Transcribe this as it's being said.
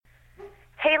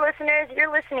listeners.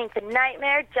 You're listening to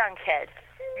Nightmare Junkhead.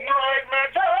 Nightmare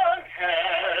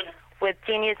Junkhead. With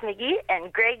Genius McGee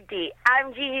and Greg D.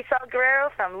 I'm Gigi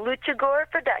Salguero from Lucha Gore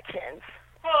Productions.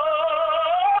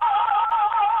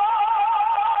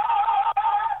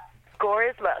 Gore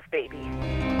is love, baby.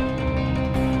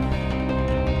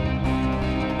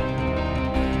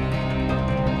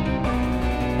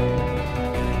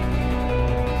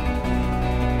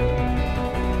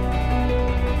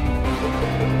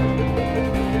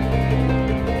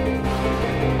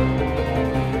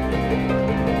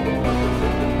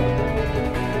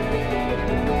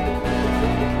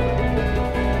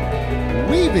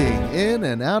 Weaving in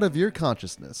and out of your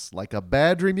consciousness like a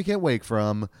bad dream you can't wake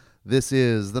from, this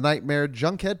is the Nightmare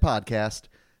Junkhead Podcast,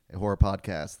 a horror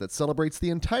podcast that celebrates the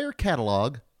entire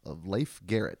catalog of Leif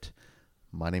Garrett.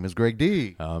 My name is Greg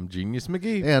D. I'm Genius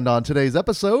McGee. And on today's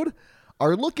episode,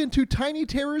 our look into Tiny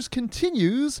Terrors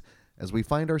continues as we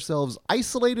find ourselves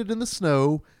isolated in the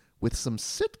snow with some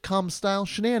sitcom-style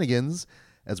shenanigans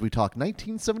as we talk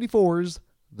 1974's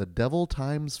The Devil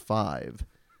Times 5.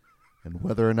 And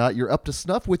whether or not you're up to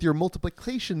snuff with your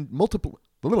multiplication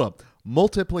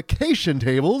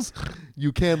tables,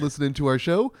 you can listen into our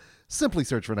show. Simply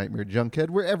search for Nightmare Junkhead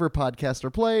wherever podcasts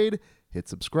are played. Hit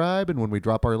subscribe, and when we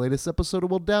drop our latest episode, it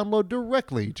will download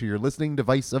directly to your listening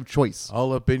device of choice.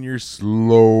 All up in your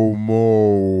slow-mo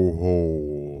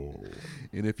hole.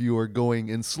 And if you are going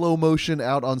in slow motion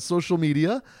out on social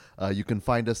media, you can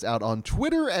find us out on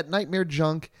Twitter at Nightmare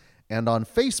Junk and on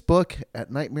Facebook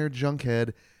at Nightmare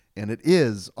Junkhead. And it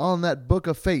is on that book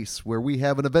of face where we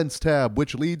have an events tab,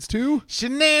 which leads to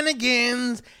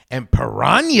Shenanigans and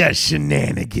Piranha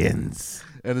Shenanigans.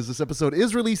 And as this episode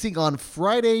is releasing on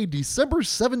Friday, December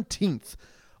 17th,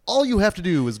 all you have to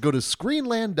do is go to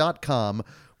screenland.com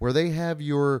where they have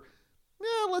your,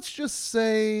 let's just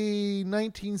say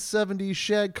 1970s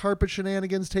shag carpet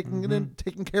shenanigans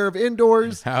taken care of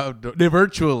indoors.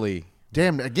 Virtually.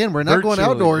 Damn, again, we're not going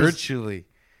outdoors. Virtually.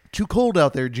 Too cold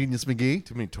out there, Genius McGee.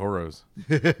 Too many toros.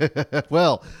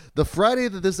 Well, the Friday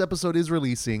that this episode is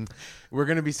releasing, we're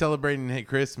going to be celebrating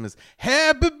Christmas.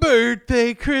 Happy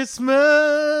birthday,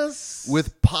 Christmas!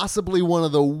 With possibly one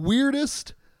of the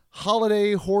weirdest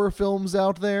holiday horror films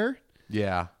out there.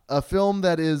 Yeah. A film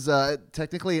that is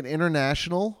technically an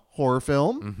international horror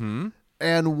film.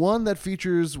 And one that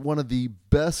features one of the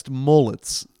best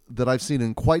mullets that I've seen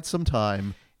in quite some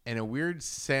time. And a weird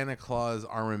Santa Claus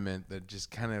armament that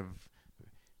just kind of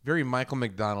very Michael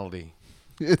McDonald-y.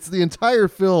 It's the entire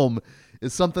film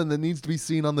is something that needs to be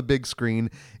seen on the big screen.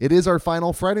 It is our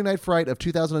final Friday Night Fright of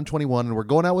 2021, and we're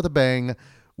going out with a bang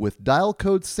with Dial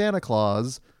Code Santa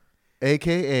Claus,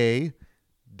 a.k.a.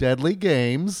 Deadly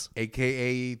Games.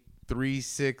 A.k.a.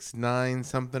 369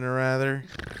 something or other.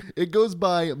 It goes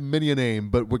by many a name,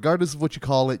 but regardless of what you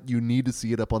call it, you need to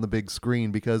see it up on the big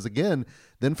screen because, again,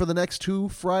 then for the next 2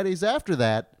 Fridays after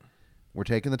that, we're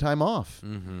taking the time off.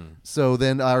 So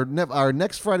then our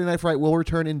next Friday Night Fright will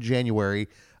return in January.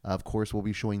 Of course, we'll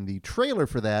be showing the trailer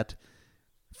for that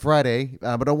Friday,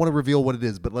 but I don't want to reveal what it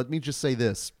is. But let me just say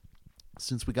this.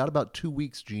 Since we got about 2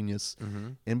 weeks, Genius,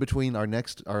 in between our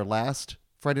last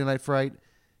Friday Night Fright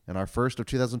and our first of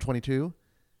 2022,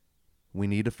 we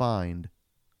need to find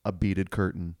a beaded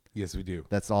curtain. Yes, we do.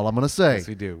 That's all I'm going to say. Yes,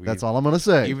 we do. That's all I'm going to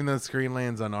say. Even though Screen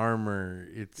lands on Armour,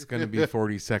 it's going to be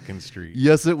 42nd Street.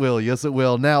 Yes, it will. Yes, it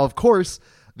will. Now, of course,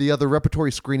 the other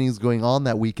repertory screenings going on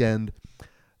that weekend,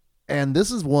 and this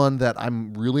is one that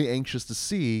I'm really anxious to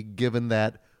see, given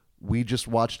that we just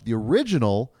watched the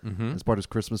original as part of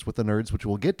Christmas with the Nerds, which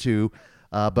we'll get to,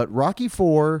 but Rocky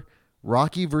IV...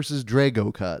 Rocky versus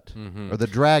Drago cut, or the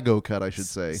Drago cut, I should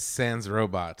say. Sans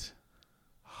Robot.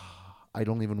 I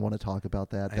don't even want to talk about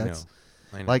that. I know.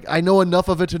 Like, I know enough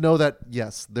of it to know that,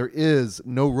 yes, there is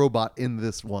no robot in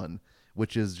this one,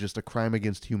 which is just a crime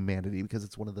against humanity because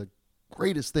it's one of the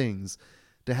greatest things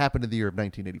to happen in the year of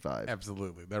 1985.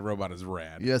 Absolutely. That robot is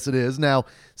rad. Yes, it is. Now,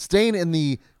 staying in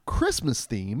the Christmas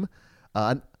theme,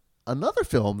 another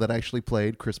film that actually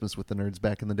played Christmas with the Nerds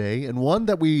back in the day, and one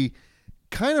that we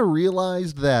kind of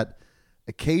realized that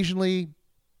occasionally,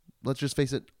 let's just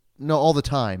face it, no, all the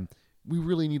time, we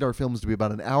really need our films to be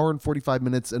about an hour and 45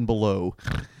 minutes and below.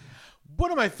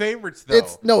 One of my favorites,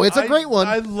 though. It's a great one.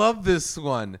 I love this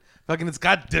one. Fucking, it's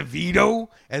got DeVito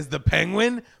as the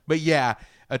Penguin. But yeah,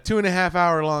 a 2.5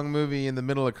 hour long movie in the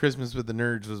middle of Christmas with the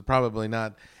Nerds was probably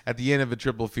not at the end of a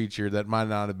triple feature. That might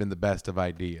not have been the best of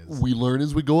ideas. We learn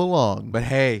as we go along. But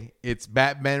hey, it's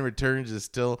Batman Returns is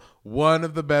still one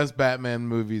of the best Batman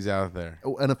movies out there.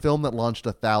 Oh, and a film that launched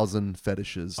 1,000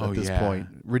 fetishes at this point.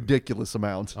 Ridiculous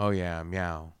amount. Oh yeah,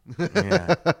 meow.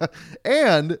 Yeah.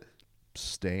 And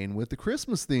staying with the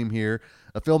Christmas theme here,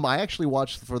 a film I actually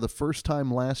watched for the first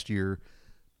time last year,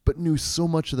 but knew so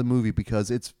much of the movie because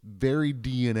its very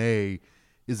DNA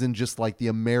is in just like the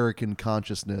American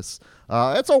consciousness.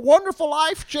 It's a Wonderful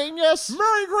Life, genius.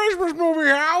 Merry Christmas, movie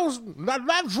house.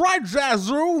 That's right,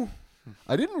 Zazu.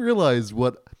 I didn't realize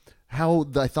how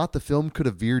I thought the film could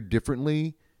have veered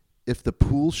differently if the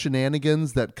pool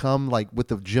shenanigans that come like with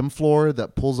the gym floor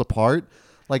that pulls apart,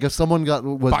 like if someone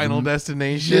was Final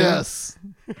Destination. Yes.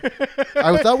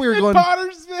 I thought we were going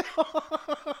Pottersville.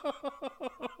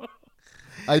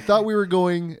 I thought we were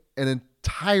going an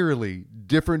entirely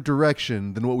different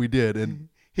direction than what we did, and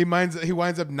He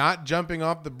winds up not jumping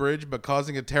off the bridge, but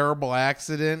causing a terrible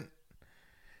accident.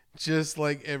 Just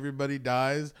like everybody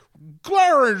dies.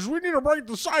 Clarence, we need to break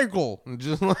the cycle. And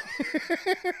just like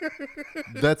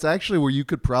that's actually where you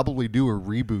could probably do a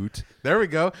reboot. there we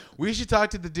go. We should talk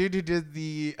to the dude who did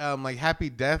the like Happy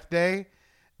Death Day.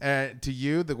 To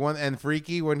you, the one, and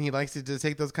Freaky, when he likes to just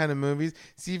take those kind of movies.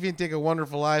 See if you can take A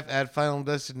Wonderful Life, add Final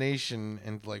Destination,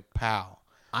 and like pow.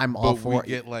 I'm all But for we it.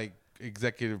 get like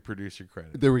executive producer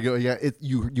credit. There we go. Yeah,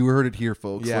 you heard it here,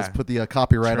 folks. Yeah. Let's put the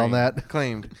copyright on that.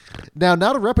 Claimed. Now,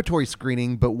 not a repertory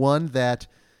screening, but one that,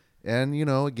 and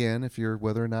again, if you're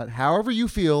whether or not, however you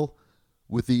feel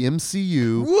with the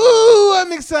MCU Woo!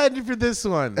 I'm excited for this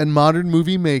one. and modern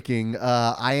movie making,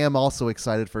 I am also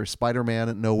excited for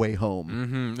Spider-Man No Way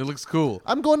Home. It looks cool.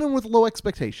 I'm going in with low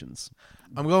expectations.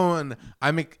 I'm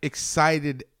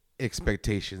excited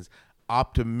expectations,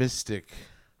 optimistic,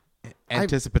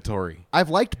 anticipatory. I've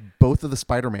liked both of the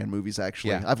Spider-Man movies,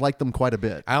 actually. Yeah. I've liked them quite a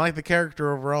bit. I like the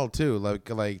character overall too. Like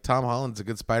Tom Holland's a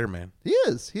good Spider-Man. He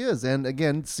is. And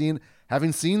again,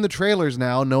 having seen the trailers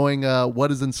now, knowing what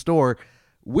is in store,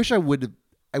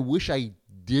 I wish I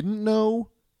didn't know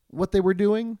what they were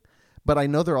doing, but I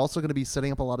know they're also going to be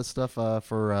setting up a lot of stuff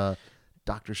for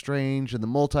Doctor Strange and the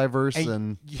multiverse.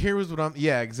 And here's what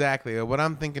exactly. What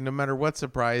I'm thinking, no matter what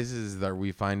surprises that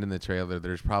we find in the trailer,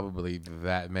 there's probably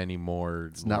that many more.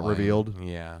 It's not revealed?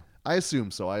 Yeah. I assume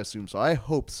so. I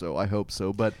hope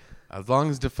so. But As long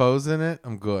as Defoe's in it,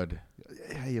 I'm good.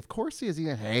 hey, of course he is.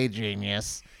 Hey,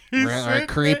 genius. He's We're sitting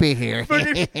creepy here.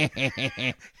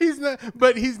 He's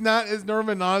not as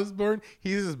Norman Osborn.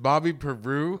 He's as Bobby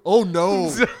Peru. Oh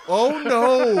no! Oh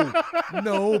no!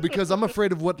 No, because I'm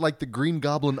afraid of what like the Green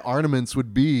Goblin ornaments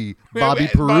would be. Bobby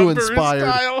Peru inspired.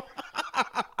 style.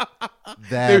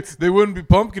 That They wouldn't be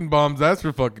pumpkin bombs, that's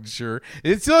for fucking sure.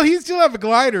 He'd still have a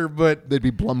glider, but they'd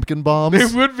be Blumpkin they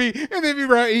bombs. would be, and they'd be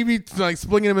right. He'd be like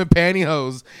splinging them in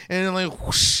pantyhose, and then like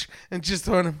whoosh, and just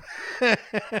throwing them.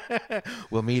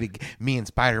 We'll meet. Me and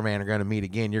Spider-Man are gonna meet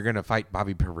again. You're gonna fight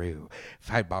Bobby Peru.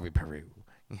 Fight Bobby Peru.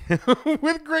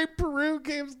 With great Peru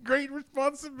comes great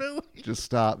responsibility. Just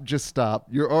stop.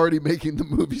 You're already making the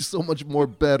movie so much more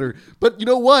better. But you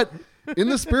know what? In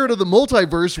the spirit of the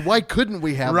multiverse, why couldn't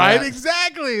we have Right, that?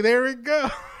 exactly. There we go.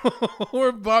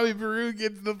 Where Bobby Peru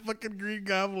gets the fucking Green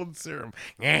Goblin serum.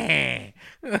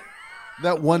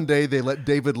 That one day they let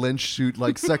David Lynch shoot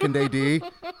like second AD.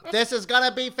 This is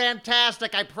gonna be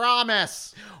fantastic, I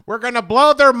promise. We're gonna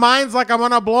blow their minds like I'm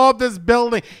gonna blow up this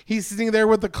building. He's sitting there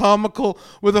with a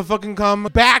fucking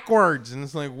comic backwards, and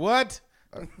it's like, what?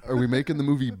 Are we making the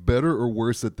movie better or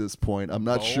worse at this point? I'm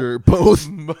not sure. Both.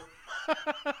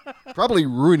 Probably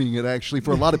ruining it actually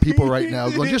for a lot of people right now.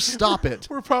 Going, just stop it.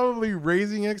 We're probably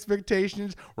raising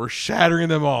expectations. We're shattering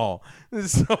them all.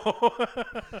 So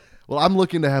Well, I'm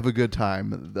looking to have a good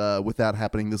time with that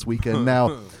happening this weekend.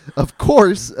 Now, of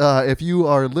course, if you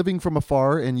are living from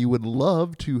afar and you would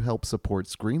love to help support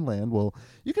Screenland, well,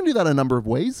 you can do that a number of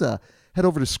ways. Head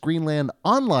over to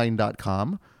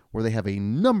screenlandonline.com, where they have a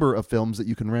number of films that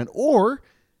you can rent, or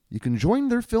you can join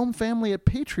their film family at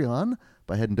Patreon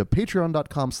by heading to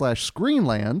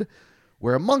patreon.com/Screenland,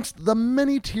 where amongst the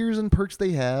many tiers and perks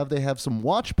they have some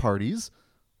watch parties,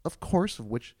 of course, of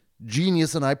which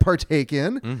Genius and I partake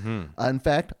in. In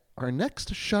fact, our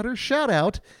next Shudder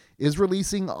shout-out is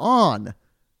releasing on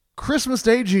Christmas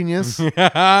Day, Genius.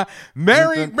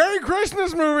 Merry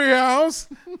Christmas, movie house.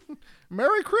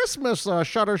 Merry Christmas,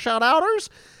 Shudder shout-outers.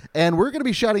 And we're going to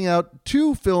be shouting out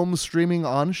 2 films streaming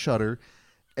on Shudder.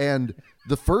 And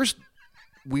the first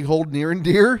we hold near and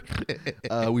dear.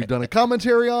 We've done a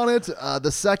commentary on it.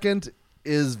 The second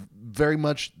is very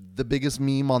much the biggest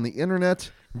meme on the internet.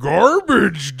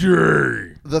 Garbage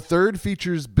Day. The third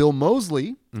features Bill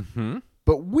Moseley.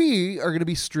 But we are going to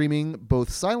be streaming both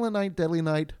Silent Night, Deadly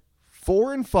Night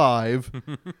 4 and 5,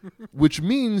 which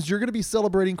means you're going to be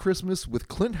celebrating Christmas with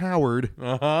Clint Howard.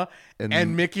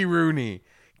 And Mickey Rooney.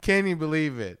 Can you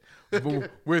believe it?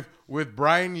 with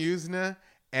Brian Usna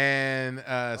and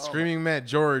Screaming Mad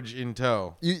George in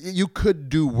tow. You could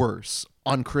do worse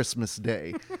on Christmas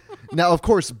Day. Now, of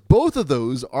course, both of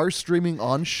those are streaming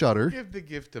on Shudder Give the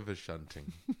gift of a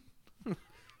shunting.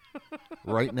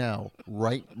 right now,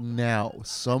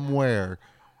 somewhere.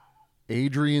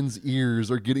 Adrian's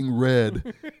ears are getting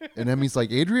red. And Emmy's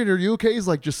like, Adrian, are you okay? He's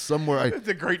like, just somewhere. It's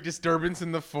a great disturbance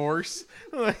in the force.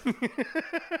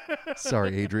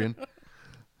 Sorry, Adrian.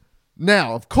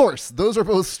 Now, of course, those are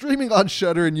both streaming on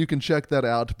Shudder, and you can check that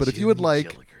out. But if you would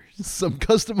like some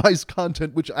customized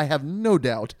content, which I have no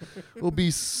doubt will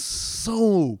be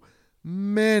so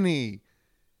many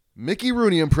Mickey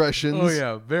Rooney impressions. Oh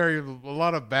yeah, a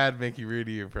lot of bad Mickey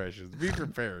Rooney impressions. Be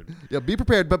prepared. Yeah, be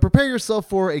prepared, but prepare yourself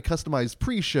for a customized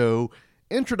pre-show,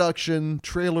 introduction,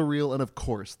 trailer reel, and of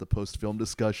course, the post-film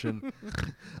discussion.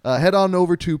 Head on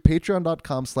over to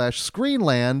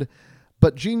patreon.com/Screenland.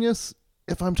 But Genius,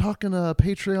 if I'm talking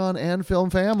Patreon and Film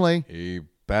Family, Hey,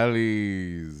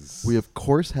 Bally's. we of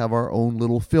course have our own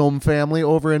little film family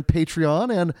over in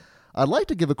Patreon, and I'd like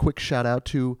to give a quick shout out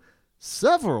to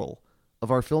several of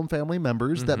our film family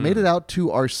members that made it out to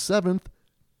our 7th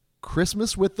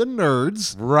Christmas with the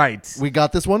Nerds. Right. We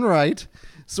got this one right.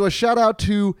 So a shout out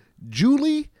to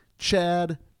Julie,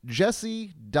 Chad,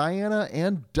 Jesse, Diana,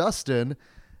 and Dustin,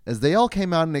 as they all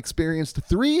came out and experienced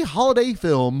 3 holiday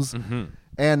films.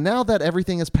 And now that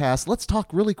everything has passed, let's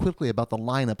talk really quickly about the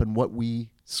lineup and what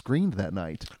we screened that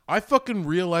night. I fucking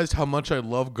realized how much I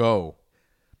love Go.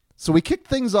 So we kicked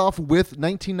things off with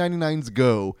 1999's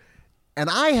Go. And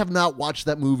I have not watched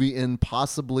that movie in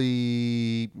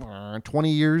possibly 20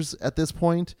 years at this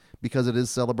point, because it is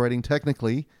celebrating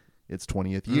technically its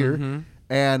 20th year.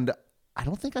 And I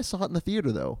don't think I saw it in the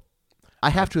theater, though. I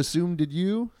have to assume, did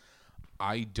you?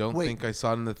 I don't think I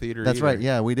saw it in the theater That's either. right.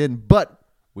 Yeah, we didn't. But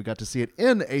we got to see it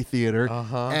in a theater.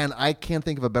 And I can't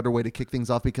think of a better way to kick things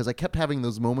off, because I kept having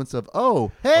those moments of,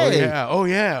 oh, hey, Oh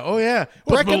yeah. Oh, it's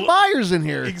Breckin Myers in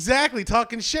here. Exactly,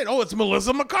 talking shit. Oh, it's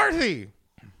Melissa McCarthy.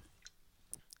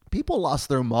 People lost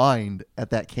their mind at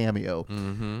that cameo.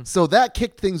 So that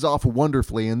kicked things off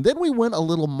wonderfully. And then we went a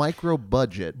little micro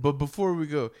budget. But before we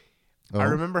go, Oh. I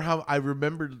remember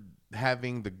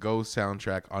having the Go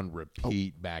soundtrack on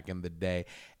repeat back in the day,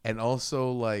 and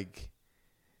also like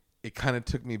it kind of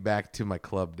took me back to my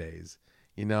club days,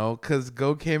 you know, because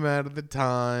Go came out at the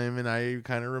time, and I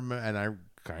kind of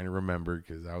remember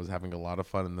because I was having a lot of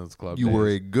fun in those club You days. were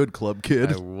a good club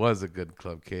kid. I was a good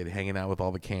club kid, hanging out with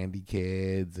all the candy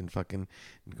kids and fucking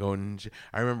going.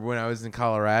 I remember when I was in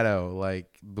Colorado,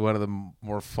 like one of the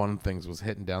more fun things was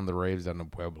hitting down the raves down in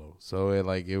Pueblo. So it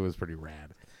was pretty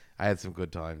rad. I had some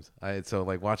good times. So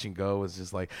watching Go was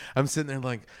just like, I'm sitting there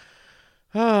like,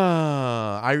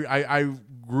 I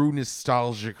grew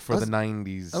nostalgic for the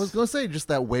 90s. I was going to say, just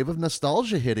that wave of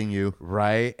nostalgia hitting you.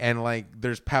 Right? And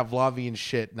there's Pavlovian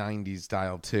shit 90s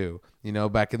style too, you know,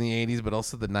 back in the 80s, but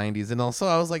also the 90s. And also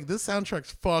I was like, this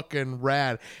soundtrack's fucking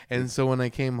rad. And so when I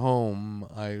came home,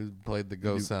 I played the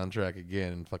Go soundtrack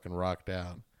again and fucking rocked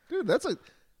out. Dude, that's a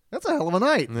hell of a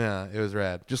night. Yeah, it was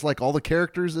rad. Just like all the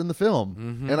characters in the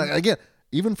film. And again,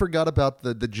 even forgot about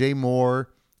the Jay Moore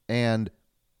and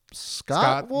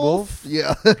Scott Wolf?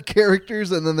 Yeah,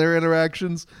 characters and then their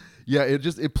interactions. Yeah,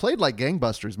 it played like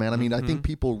gangbusters, man. I mean, I think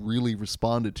people really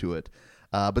responded to it.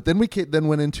 But then we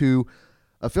went into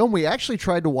a film we actually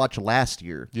tried to watch last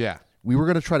year. Yeah. We were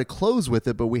going to try to close with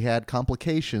it, but we had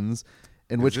complications,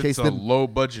 in which case it's a low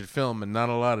budget film and not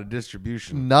a lot of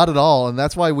distribution. Not at all, and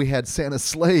that's why we had Santa's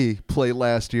Sleigh play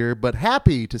last year, but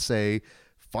happy to say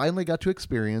finally got to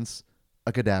experience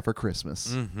A Cadaver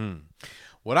Christmas.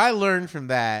 What I learned from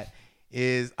that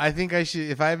is I think I should,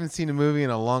 if I haven't seen a movie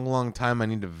in a long, long time, I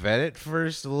need to vet it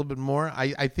first a little bit more.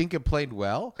 I think it played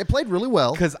well. It played really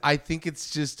well. Because I think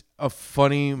it's just a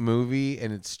funny movie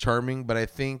and it's charming. But I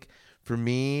think for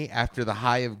me, after the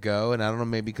high of Go, and I don't know,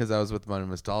 maybe because I was with my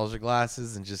nostalgia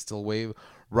glasses and just still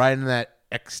riding that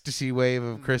ecstasy wave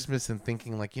of Christmas and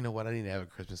thinking like, you know what, I need to have a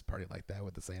Christmas party like that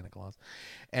with the Santa Claus.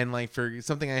 And like for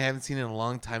something I haven't seen in a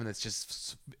long time, that's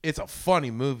just, it's a funny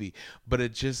movie, but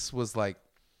it just was like,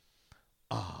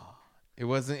 it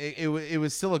wasn't, it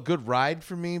was still a good ride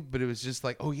for me, but it was just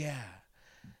like, oh yeah,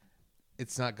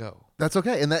 it's not Go. That's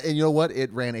okay. And you know what?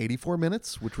 It ran 84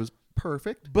 minutes, which was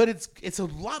perfect. But it's a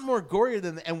lot more gorier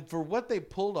than, and for what they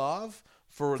pulled off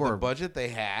for the budget they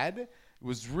had, it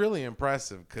was really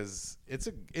impressive because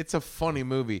it's a funny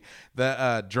movie.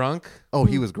 The Drunk. Oh,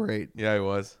 he was great. Yeah, he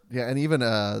was. Yeah, and even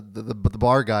the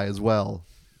bar guy as well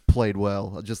played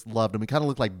well. I just loved him. He kind of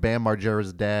looked like Bam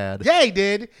Margera's dad. Yeah, he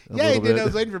did. little bit. I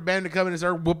was waiting for Bam to come in and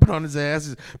start whooping on his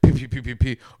ass, pee, pee, pee, pee,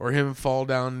 pee, or him fall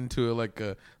down into like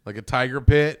a tiger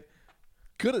pit.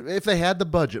 Could if they had the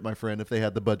budget, my friend, if they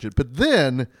had the budget. But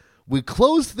then we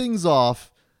closed things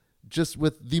off just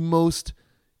with the most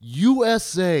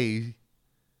USA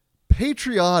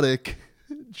patriotic,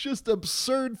 just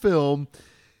absurd film.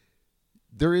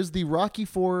 There is the Rocky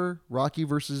IV, Rocky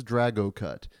versus Drago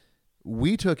cut.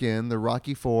 We took in the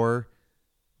Rocky IV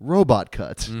robot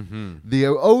cut. The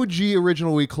OG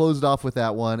original, we closed off with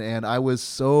that one, and I was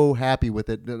so happy with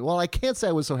it. Well, I can't say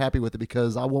I was so happy with it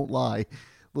because I won't lie.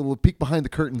 Little peek behind the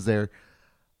curtains there.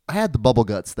 I had the bubble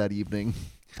guts that evening.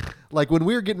 Like when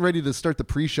we were getting ready to start the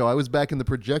pre-show, I was back in the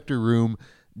projector room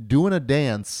doing a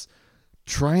dance,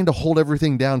 trying to hold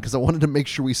everything down because I wanted to make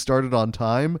sure we started on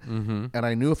time. And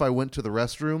I knew if I went to the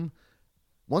restroom,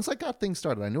 once I got things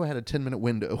started, I knew I had a 10-minute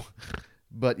window.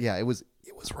 But yeah, it was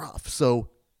rough. So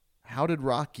how did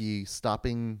Rocky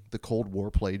stopping the Cold War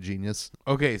play, Genius?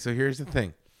 Okay, so here's the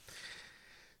thing.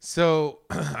 So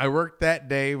I worked that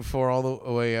day before all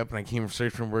the way up, and I came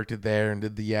straight from work to there and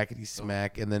did the yakety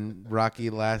smack, and then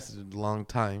Rocky lasted a long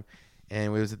time, and it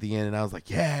was at the end, and I was like,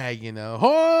 yeah, you know,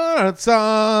 hearts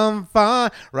on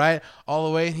fire, right? All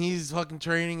the way, and he's fucking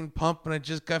training and pumping. I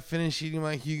just got finished eating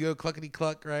my Hugo cluckety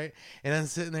cluck, right? And I'm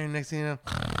sitting there, next thing you know,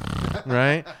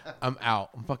 right? I'm out.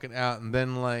 I'm fucking out, and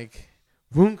then like,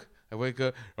 boom. I wake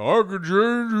up, I can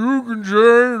change, you can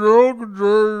change, I can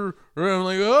change. And I'm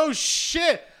like, oh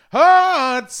shit,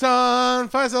 hearts on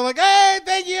fire. So I'm like, hey,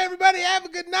 thank you everybody, have a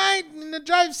good night, and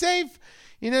drive safe,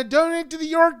 donate to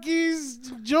the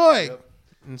Yorkies, enjoy. Yep.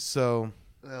 And so,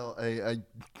 well,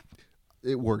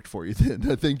 it worked for you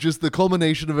then. I think just the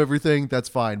culmination of everything, that's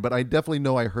fine. But I definitely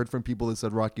know I heard from people that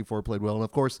said Rocky IV played well, and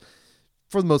of course,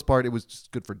 for the most part, it was just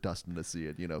good for Dustin to see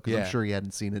it, because I'm sure he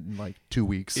hadn't seen it in like 2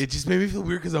 weeks. It just made me feel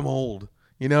weird because I'm old.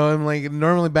 I'm like,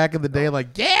 normally back in the day,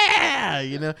 like,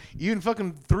 yeah, even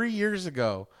fucking 3 years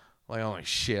ago, like, oh,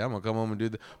 shit, I'm going to come home and do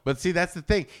that. But see, that's the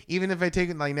thing. Even if I take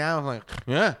it like now, I'm like,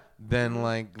 yeah, then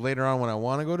like later on when I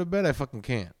want to go to bed, I fucking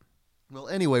can't. Well,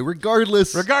 anyway,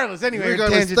 regardless,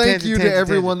 thank you to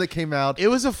everyone that came out. It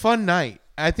was a fun night.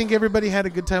 I think everybody had a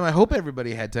good time. I hope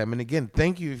everybody had time. And again,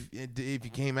 thank you if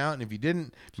you came out. And if you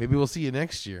didn't, maybe we'll see you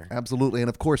next year. Absolutely. And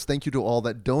of course, thank you to all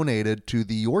that donated to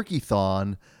the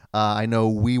Yorkie-thon. I know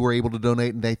we were able to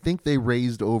donate, and I think they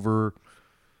raised over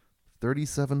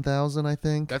 $37,000, I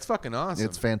think. That's fucking awesome.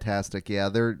 It's fantastic. Yeah,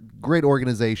 they're a great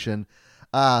organization.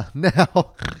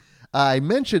 Now, I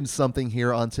mentioned something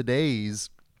here on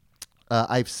today's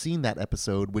I've seen that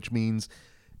episode, which means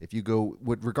if you go,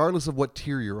 regardless of what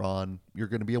tier you're on, you're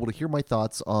going to be able to hear my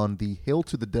thoughts on the Hail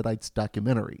to the Deadites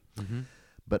documentary.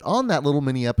 But on that little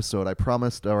mini episode, I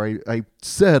promised, or I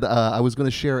said I was going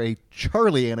to share a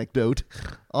Charlie anecdote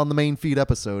on the main feed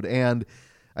episode. And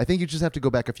I think you just have to go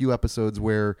back a few episodes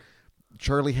where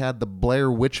Charlie had the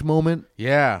Blair Witch moment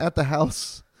at the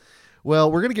house.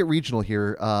 Well, we're going to get regional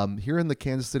here. Here in the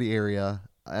Kansas City area,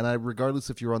 and regardless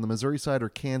if you're on the Missouri side or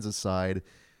Kansas side,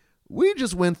 we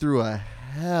just went through a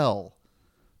hell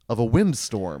of a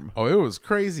windstorm. Oh, it was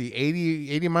crazy.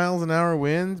 80 miles an hour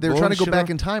wind. They were trying to go back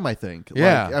in time, I think.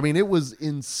 Yeah. I mean, it was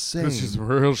insane. This is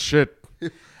real shit.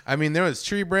 I mean, there was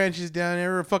tree branches down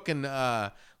there. Fucking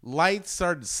lights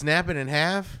started snapping in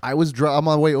half. I was on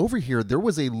my way over here. There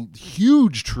was a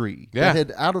huge tree that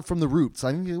had out from the roots.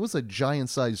 I think it was a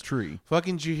giant-sized tree.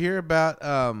 Fucking, did you hear about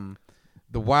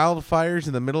the wildfires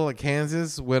in the middle of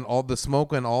Kansas when all the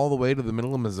smoke went all the way to the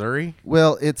middle of Missouri?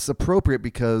 Well, it's appropriate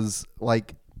because,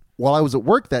 like, while I was at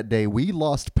work that day, we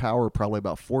lost power probably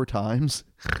about 4 times.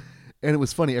 And it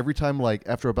was funny. Every time, like,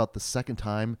 after about the second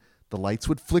time, the lights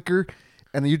would flicker.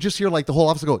 And you just hear, like, the whole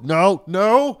office go, no,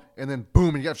 no. And then,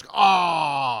 boom, and you just go,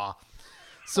 ah.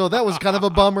 So that was kind of a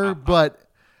bummer. But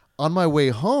on my way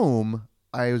home,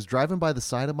 I was driving by the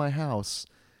side of my house,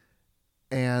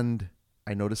 and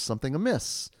I noticed something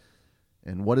amiss.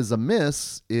 And what is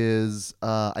amiss is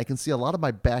I can see a lot of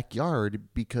my backyard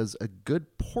because a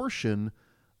good portion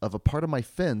of a part of my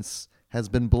fence has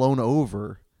been blown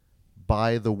over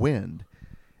by the wind.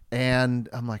 And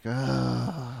I'm like,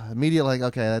 immediately like,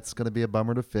 okay, that's going to be a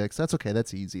bummer to fix. That's okay.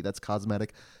 That's easy. That's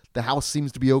cosmetic. The house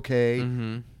seems to be okay.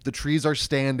 Mm-hmm. The trees are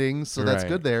standing, so that's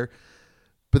good there.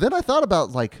 But then I thought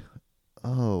about like,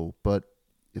 oh, but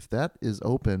if that is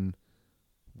open,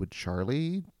 would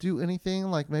Charlie do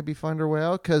anything? Like maybe find her way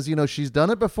out? Because, she's done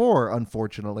it before,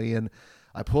 unfortunately. And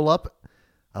I pull up,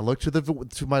 I look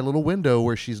to my little window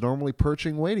where she's normally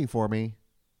perching, waiting for me.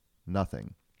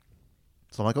 Nothing.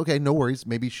 So I'm like, okay, no worries.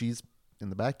 Maybe she's in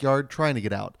the backyard trying to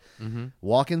get out. Mm-hmm.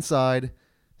 Walk inside,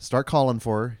 start calling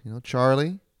for her.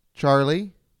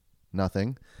 Charlie,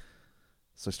 nothing.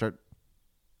 So I start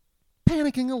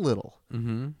panicking a little,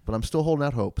 but I'm still holding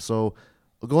out hope. So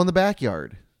I'll go in the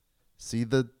backyard, see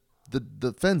the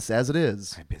the fence as it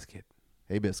is. Hi, Biscuit.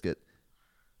 Hey, Biscuit.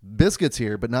 Biscuit's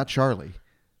here, but not Charlie.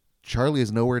 Charlie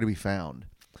is nowhere to be found.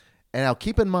 And now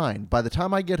keep in mind, by the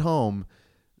time I get home,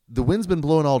 the wind's been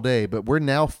blowing all day, but we're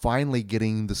now finally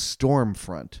getting the storm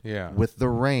front. Yeah. With the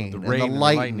rain, and the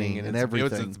lightning and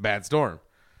everything. It's a bad storm.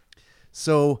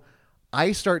 So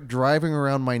I start driving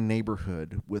around my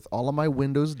neighborhood with all of my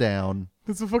windows down.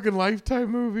 It's a fucking Lifetime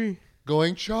movie.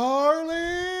 Going,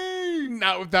 Charlie!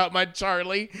 Not without my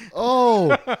Charlie.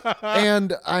 Oh,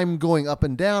 and I'm going up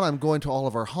and down. I'm going to all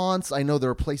of our haunts. I know there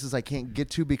are places I can't get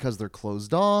to because they're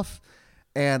closed off.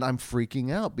 And I'm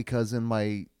freaking out because I'm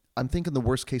thinking the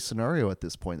worst case scenario at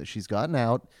this point, that she's gotten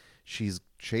out. She's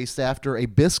chased after a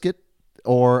biscuit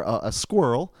or a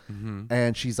squirrel.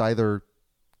 And she's either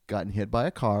gotten hit by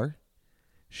a car.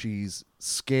 She's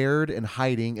scared and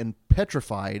hiding and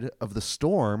petrified of the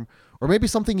storm, or maybe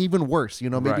something even worse.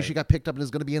 Maybe Right. she got picked up and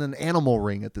is going to be in an animal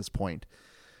ring at this point.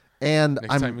 And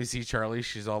Next time you see Charlie,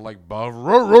 she's all like buff,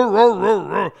 roar, roar, roar, roar,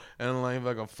 roar, and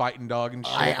like a fighting dog and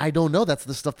shit. I don't know. That's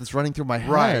the stuff that's running through my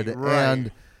Right, head. right.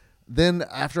 And then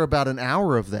after about an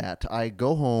hour of that, I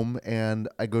go home and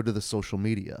I go to the social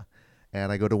media.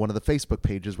 And I go to one of the Facebook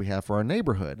pages we have for our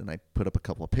neighborhood. And I put up a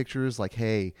couple of pictures like,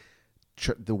 hey,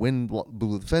 the wind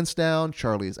blew the fence down.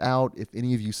 Charlie is out. If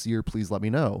any of you see her, please let me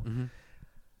know.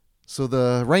 So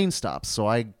the rain stops. So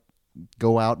I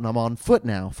go out and I'm on foot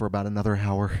now for about another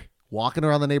hour, walking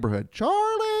around the neighborhood.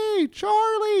 Charlie,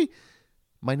 Charlie.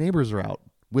 My neighbors are out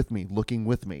with me, looking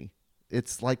with me.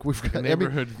 It's like we've got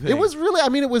neighborhood thing. It was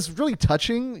really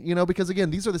touching, because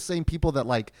again, these are the same people that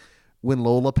like when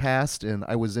Lola passed and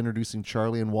I was introducing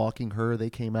Charlie and walking her, they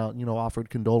came out and,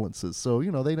 offered condolences. So,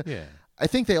 Yeah. I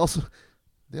think they also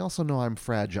know I'm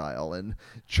fragile, and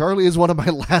Charlie is one of my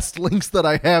last links that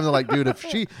I have. They're like, dude,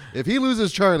 if he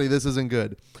loses Charlie, this isn't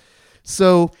good.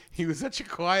 So He was such a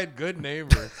quiet, good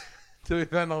neighbor. Till we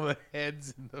found all the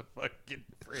heads in the fucking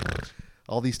fridge.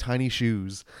 all these tiny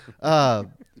shoes. But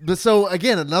so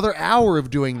again, another hour of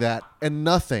doing that and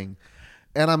nothing.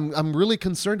 And I'm really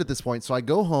concerned at this point. So I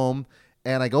go home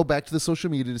and I go back to the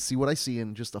social media to see what I see,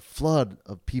 and just a flood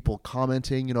of people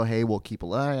commenting, hey, we'll keep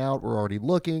an eye out. We're already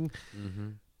looking.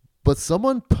 But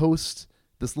someone posts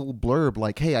this little blurb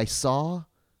like, hey, I saw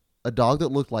a dog that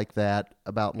looked like that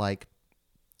about like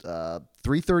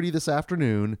 3:30 this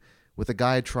afternoon with a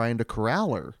guy trying to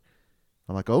corral her.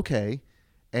 I'm like, okay.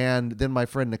 And then my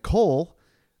friend Nicole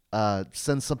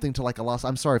sends something to like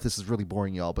I'm sorry if this is really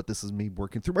boring, y'all, but this is me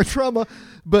working through my trauma.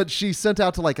 But she sent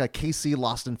out to like a KC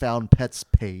Lost and Found Pets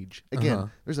page.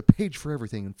 Again, there's a page for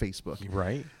everything in Facebook.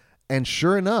 Right. And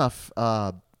sure enough,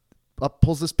 up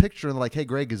pulls this picture and they're like, hey,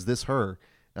 Greg, is this her?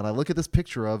 And I look at this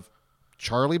picture of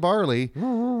Charlie Barley,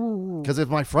 because it's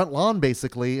my front lawn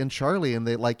basically, and Charlie, and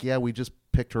they like, yeah, we just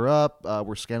picked her up.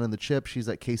 We're scanning the chip. She's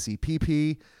at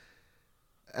KCPP.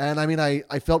 And I mean, I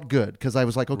felt good because I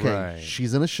was like, okay, Right.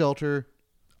 she's in a shelter.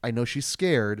 I know she's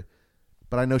scared,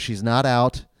 but I know she's not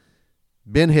out,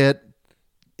 been hit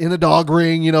in a dog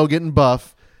ring, getting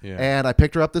buff. Yeah. And I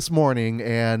picked her up this morning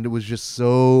and was just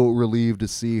so relieved to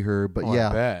see her. But Oh, I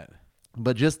yeah, bet.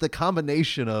 but just the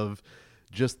combination of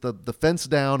just the fence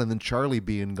down and then Charlie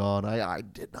being gone, I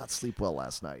did not sleep well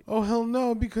last night. Oh, hell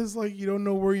no, because, you don't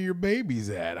know where your baby's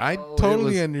at. I Oh,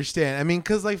 totally it was- understand. I mean,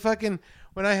 because, fucking,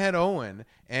 when I had Owen,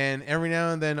 and every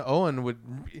now and then Owen would...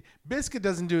 Biscuit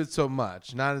doesn't do it so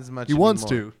much. Not as much He wants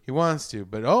anymore. to. He wants to.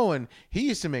 But Owen, he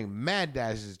used to make mad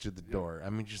dashes to the door. I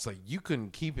mean, just you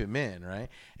couldn't keep him in, right?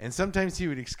 And sometimes he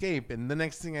would escape, and the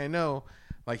next thing I know,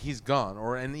 he's gone.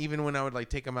 And even when I would,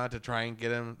 take him out to try and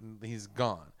get him, he's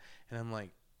gone. And I'm like...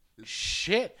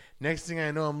 Shit! Next thing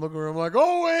I know, I'm looking around, I'm like,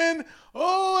 Owen,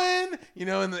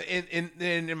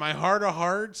 in my heart of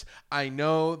hearts, I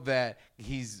know that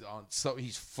he's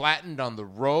flattened on the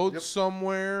road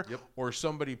somewhere, or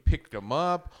somebody picked him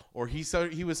up, or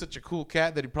he was such a cool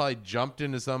cat that he probably jumped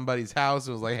into somebody's house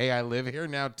and was like, hey, I live here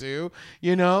now too,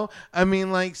 I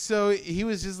mean, so he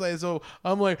was just so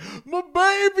I'm like, my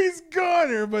baby's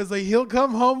gone. Everybody's like, he'll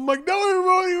come home. I'm like, no, he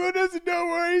won't. He doesn't know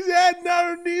where he's at. And I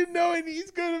don't even know, and he's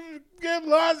gonna get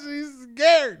lost. And he's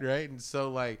scared, right? And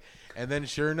so and then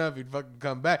sure enough, he'd fucking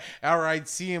come back. Or I'd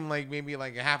see him maybe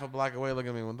a half a block away, looking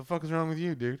at me. What the fuck is wrong with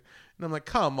you, dude? And I'm like,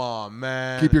 come on,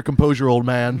 man. Keep your composure, old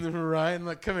man. Right? I'm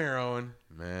like, come here, Owen.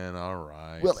 Man, all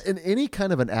right. Well, in any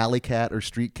kind of an alley cat or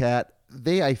street cat,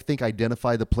 they, I think,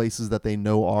 identify the places that they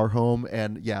know are home.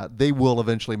 And yeah, they will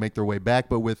eventually make their way back.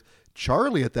 But with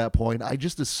Charlie at that point, I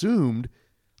just assumed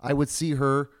I would see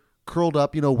her curled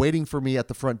up, waiting for me at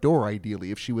the front door,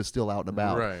 ideally, if she was still out and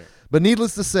about. Right. But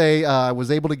needless to say, I was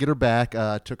able to get her back.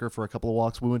 Took her for a couple of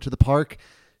walks. We went to the park.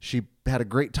 She had a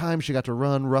great time. She got to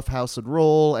run Rough House and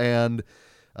Roll, and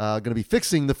going to be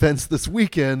fixing the fence this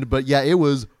weekend. But yeah, it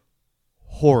was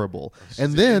horrible.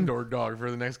 And then indoor dog for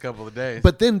the next couple of days.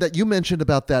 But then that you mentioned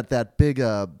about that big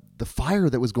the fire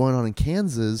that was going on in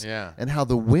Kansas, Yeah. and how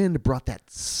the wind brought that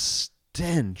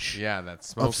stench yeah, that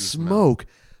smoky of smell. smoke.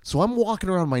 So I'm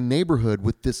walking around my neighborhood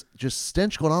with this just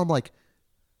stench going on. I'm like,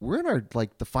 we're in our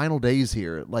the final days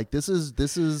here. Like this is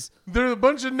There's a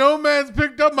bunch of nomads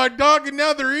picked up my dog, and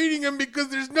now they're eating him because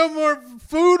there's no more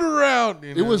food around.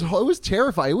 You know? it was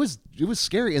terrifying. It was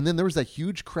scary. And then there was that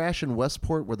huge crash in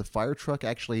Westport where the fire truck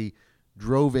actually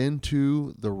drove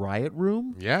into the riot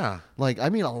room. Yeah. Like, I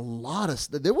mean, a lot of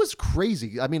it was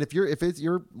crazy. I mean, if you're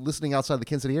listening outside the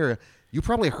Kansas City area, you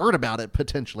probably heard about it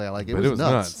potentially. Like it But was it was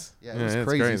nuts. Yeah, Yeah, it it's was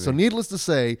crazy. crazy. So, needless to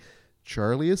say,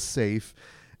 Charlie is safe.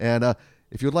 And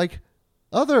if you'd like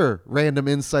other random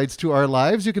insights to our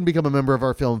lives, you can become a member of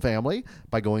our film family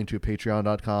by going to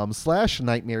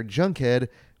patreon.com/nightmarejunkhead,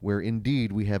 where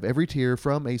indeed we have every tier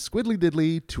from a squiddly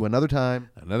diddly to another time.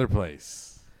 Another place.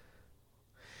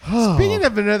 Speaking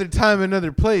of another time,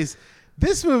 another place,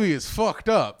 this movie is fucked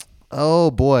up.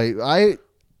 Oh boy,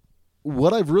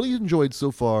 what I've really enjoyed so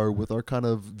far with our kind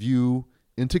of view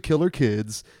into Killer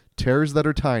Kids, Terrors That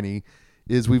Are Tiny,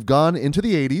 is we've gone into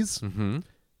the 80s,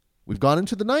 we've gone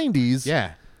into the 90s,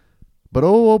 Yeah. but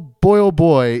oh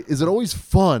boy, is it always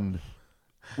fun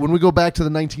when we go back to the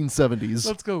 1970s.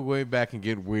 Let's go way back and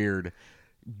get weird.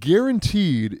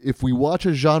 Guaranteed, if we watch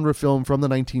a genre film from the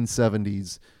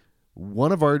 1970s,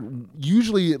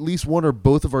 usually at least one or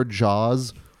both of our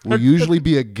jaws will usually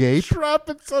be agape Drop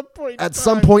at some point. at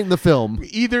some point in the film,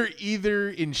 Either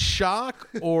in shock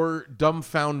or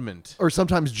dumbfoundment. or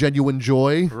sometimes genuine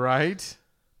joy, Right?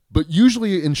 but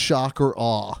usually in shock or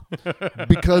awe.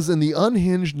 Because in the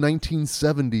unhinged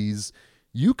 1970s,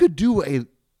 you could do a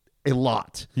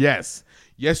lot. Yes.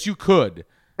 Yes, you could.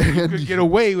 You could get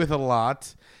away with a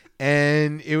lot,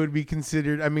 and it would be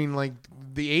considered, I mean, like,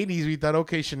 the 80s, we thought,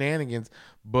 okay, shenanigans,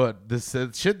 but this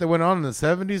shit that went on in the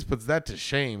 70s puts that to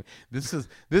shame. This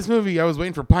movie, I was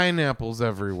waiting for pineapples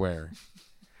everywhere.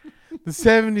 The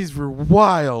 70s were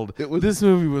wild. This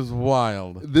movie was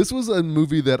wild. This was a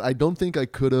movie that I don't think I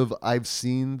could have. I've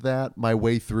seen that my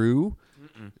way through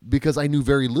because I knew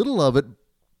very little of it,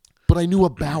 but I knew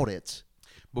about it.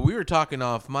 But we were talking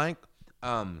off, Mike.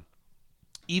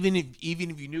 Even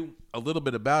if you knew a little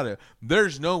bit about it,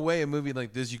 there's no way a movie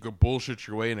like this you could bullshit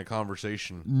your way in a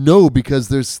conversation. No, because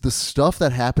there's the stuff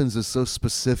that happens is so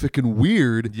specific and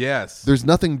weird. Yes. There's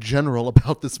nothing general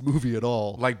about this movie at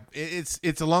all. Like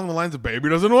it's along the lines of baby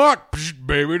doesn't walk,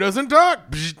 baby doesn't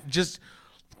talk, just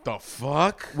the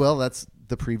fuck. Well, that's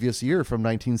the previous year from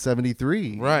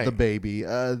 1973. Right. The Baby.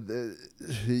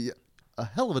 A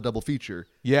hell of a double feature.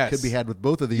 Yes. Could be had with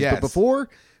both of these. Yes. But before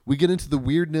we get into the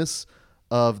weirdness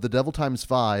of The Devil Times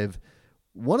 5,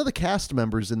 one of the cast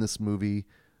members in this movie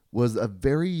was a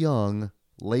very young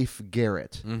Leif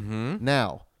Garrett. Mm-hmm.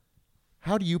 Now,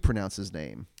 how do you pronounce his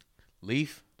name?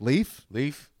 Leaf. Leif?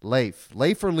 Leaf. Leif.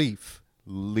 Leif or Leaf?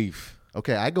 Leaf.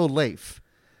 Okay, I go Leif.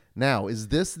 Now, is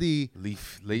this the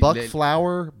Leaf. Buck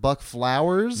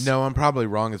Flowers? No, I'm probably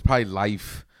wrong. It's probably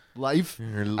Life. Life?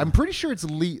 I'm pretty sure it's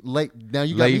Leif. Now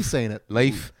you got me saying it.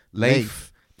 Leif.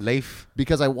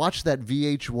 Because I watched that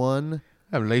VH1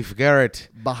 I'm Leif Garrett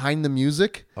behind the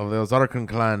music. of the Ozarkan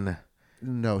clan.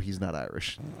 No, he's not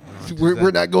Irish.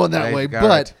 We're not going that Leif way. Garrett.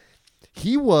 But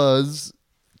he was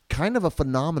kind of a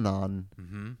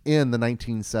phenomenon in the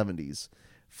 1970s.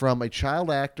 From a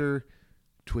child actor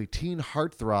to a teen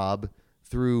heartthrob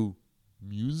through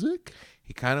music.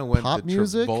 He kind of went Pop the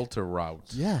music? Travolta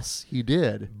route. Yes, he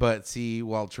did. But see,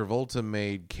 while Travolta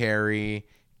made Carrie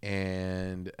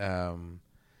and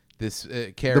this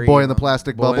Carrie, The Boy in the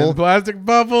Plastic Boy in Bubble? the Plastic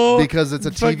Bubble, Because it's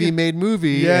a Fucking- TV-made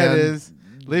movie. Yeah, and it is.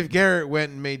 Leif Garrett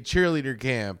went and made Cheerleader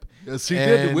Camp. Yes, he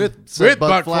did, And- with said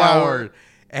Buck Flower. Flower.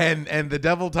 And the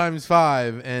Devil Times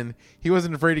 5, and he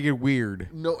wasn't afraid to get weird.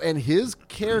 No, and his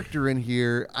character in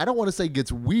here, I don't want to say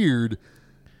gets weird,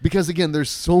 because again, there's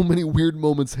so many weird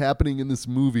moments happening in this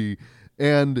movie,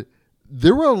 and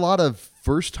there were a lot of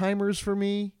first timers for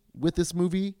me with this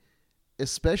movie,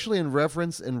 especially in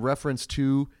reference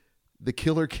to the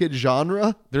Killer Kid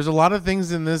genre. There's a lot of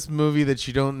things in this movie that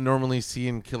you don't normally see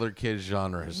in Killer Kid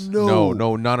genres. No.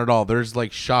 No, not at all. There's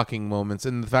like shocking moments,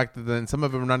 and the fact that then some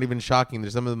of them are not even shocking.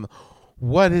 There's some of them.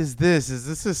 What is this? Is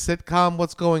this a sitcom?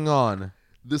 What's going on?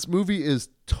 This movie is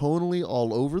tonally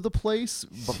all over the place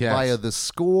Yes. via the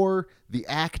score, the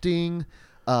acting,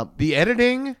 The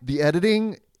editing. the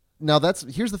editing. Now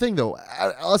here's the thing though.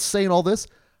 Us saying all this,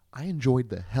 I enjoyed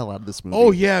the hell out of this movie. Oh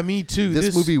yeah, me too.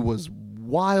 This movie was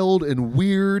wild and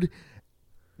weird.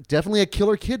 definitely a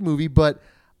killer kid movie, but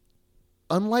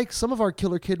unlike some of our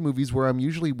killer kid movies where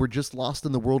we're just lost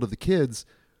in the world of the kids,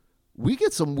 we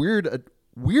get some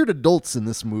weird adults in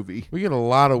this movie. We get a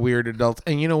lot of weird adults.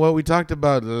 And you know what? We talked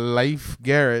about Leif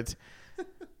Garrett,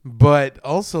 but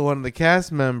also one of the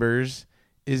cast members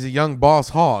is a young Boss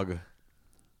Hogg.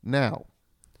 Now,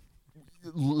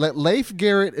 Leif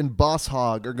Garrett and Boss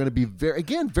Hogg are going to be very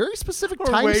specific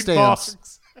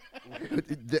timestamps.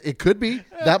 It could be.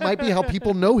 That might be how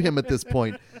people know him at this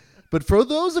point. But for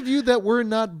those of you that were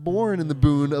not born in the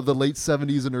boon of the late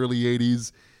 70s and early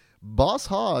 80s, Boss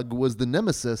Hogg was the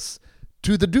nemesis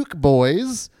to the Duke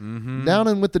boys down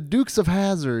in with the Dukes of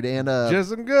Hazzard and just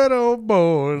some good old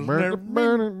boys.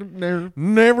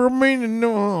 Never meaning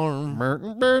no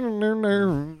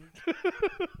harm.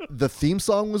 The theme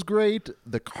song was great.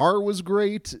 The car was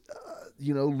great.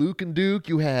 Luke and Duke.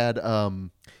 You had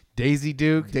Daisy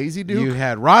Duke. You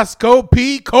had Roscoe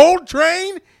P.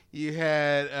 Coltrane. You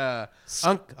had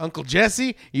Uncle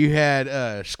Jesse. You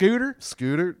had Scooter.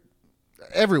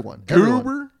 Everyone.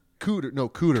 Goober.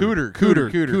 Cooter.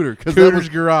 Cooter's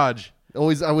Garage. I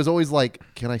was always like,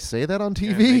 can I say that on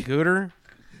TV? Cooter.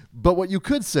 But what you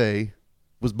could say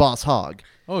was Boss Hogg.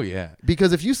 Oh, yeah.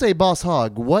 Because if you say Boss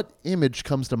Hogg, what image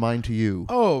comes to mind to you?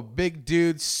 Oh, big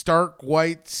dude, stark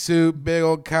white suit, big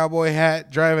old cowboy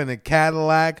hat, driving a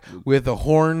Cadillac with the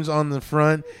horns on the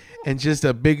front, and just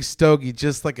a big stogie,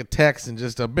 just like a Texan,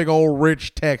 just a big old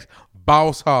rich Tex.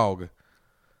 Boss Hogg.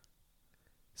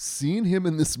 Seeing him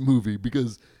in this movie,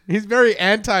 because he's very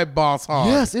anti-Boss Hogg.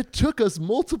 Yes, it took us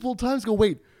multiple times to go,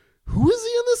 wait, who is he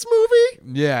in this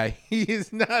movie? Yeah,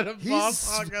 he's not a Boss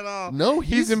Hogg at all. No,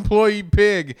 he's employee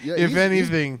pig, if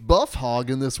anything. He's Buff Hogg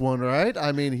in this one, right?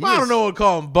 I mean, I don't know what to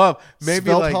call him Buff. Maybe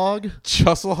Svelte like Hogg?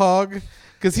 Chussel Hogg,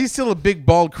 because he's still a big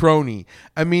bald crony.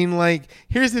 I mean, like,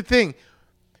 here's the thing.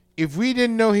 If we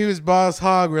didn't know he was Boss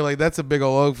Hogg, we're like, that's a big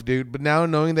old oaf, dude. But now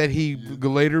knowing that he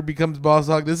later becomes Boss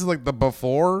Hogg, this is like the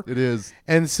before. It is.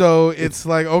 And so it's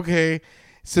like, okay.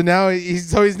 So now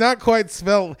he's not quite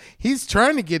svelte. He's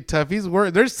trying to get tough.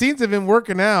 There's scenes of him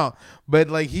working out, but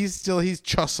like he's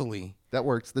chussely. That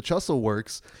works. The chussel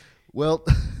works. Well,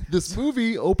 this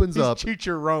movie opens up. He's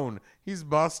Chicharron. He's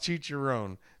Boss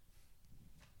Chicharron.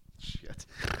 Shit.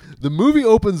 The movie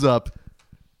opens up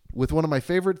with one of my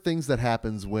favorite things that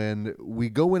happens when we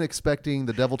go in expecting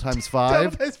the Devil Times 5.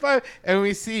 Devil Times 5, and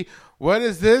we see, what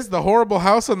is this? The Horrible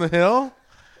House on the Hill?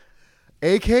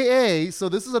 AKA, so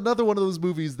this is another one of those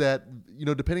movies that,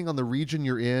 depending on the region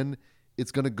you're in,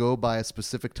 it's going to go by a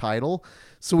specific title.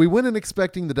 So we went in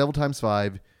expecting the Devil Times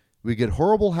 5. We get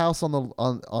Horrible House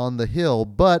on the Hill,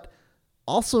 but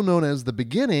also known as The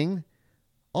Beginning,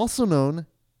 also known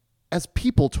as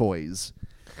People Toys.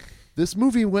 This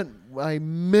movie went by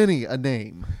many a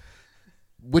name,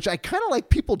 which I kind of like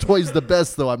People Toys the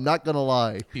best, though. I'm not going to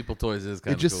lie. People Toys is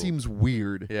kind of cool. It just cool. seems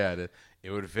weird. Yeah, it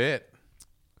would fit.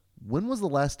 When was the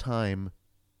last time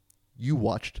you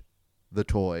watched The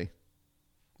Toy?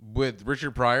 With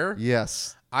Richard Pryor?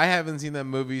 Yes. I haven't seen that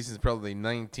movie since probably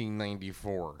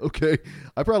 1994. Okay.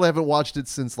 I probably haven't watched it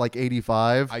since like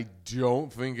 85. I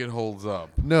don't think it holds up.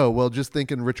 No, well, just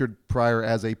thinking Richard Pryor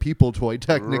as a people toy,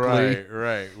 technically.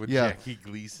 Right. With Jackie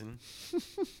Gleason.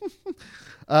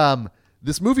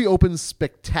 This movie opens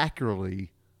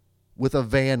spectacularly with a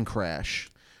van crash.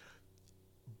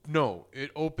 No, it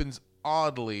opens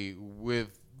oddly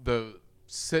with the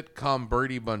sitcom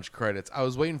Brady Bunch credits. I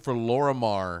was waiting for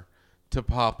Lorimar to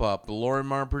pop up. The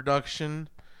Lorimar production.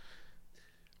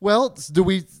 Well,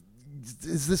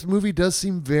 this movie does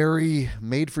seem very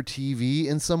made for TV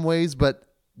in some ways, but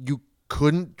you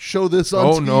couldn't show this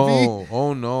on TV.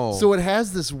 Oh no. So it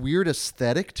has this weird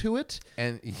aesthetic to it.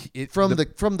 And from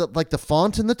the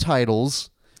font and the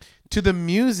titles to the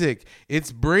music.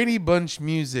 It's Brady Bunch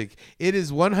music. It is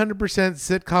 100%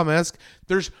 sitcom-esque.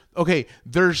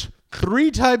 There's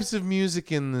 3 types of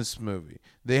music in this movie.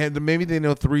 Maybe they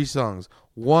know 3 songs.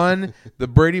 One, the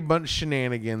Brady Bunch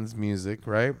shenanigans music,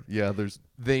 right? Yeah,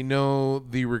 they know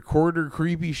the recorder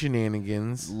creepy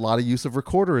shenanigans. A lot of use of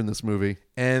recorder in this movie.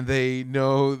 And they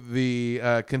know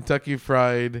the Kentucky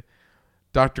Fried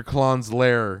Dr. Klon's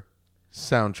Lair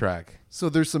soundtrack. So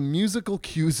there's some musical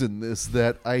cues in this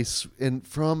that and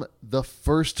from the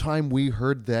first time we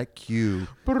heard that cue,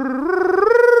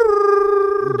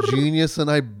 Genius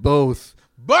and I both.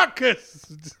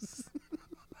 Buckus!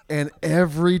 And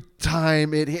every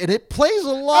time it plays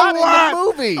along in the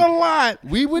movie. A lot.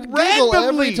 We would giggle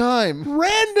every time.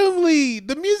 Randomly.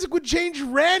 The music would change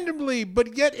randomly,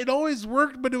 but yet it always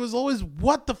worked, but it was always,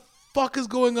 what the fuck is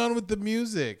going on with the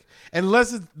music?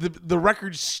 Unless the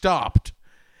record stopped.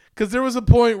 Because there was a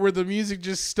point where the music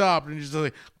just stopped and just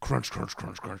like crunch, crunch,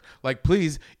 crunch, crunch. Like,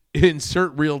 please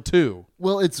insert reel 2.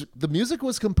 Well, the music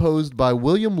was composed by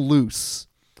William Luce,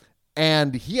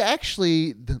 and he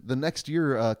actually the next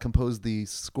year composed the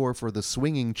score for the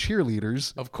Swinging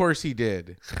Cheerleaders. Of course he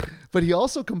did. But he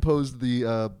also composed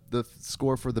the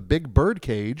score for the Big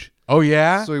Birdcage. Oh,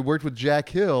 yeah? So he worked with Jack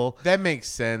Hill. That makes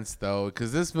sense, though,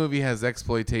 because this movie has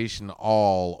exploitation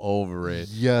all over it.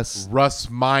 Yes. Russ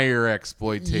Meyer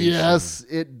exploitation. Yes,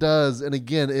 it does. And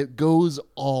again, it goes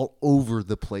all over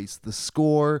the place. The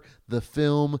score, the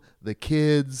film, the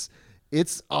kids.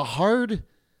 It's a hard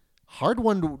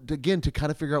one to kind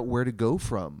of figure out where to go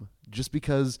from. Just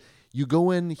because you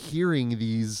go in hearing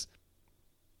these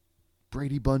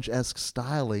Brady Bunch-esque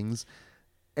stylings,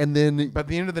 and then By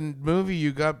the end of the movie,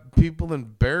 you got people in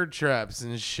bear traps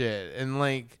and shit, and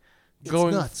like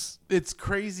going nuts. It's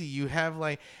crazy. You have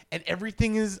like, and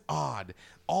everything is odd.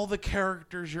 All the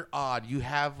characters are odd. You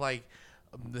have like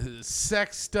the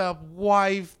sexed up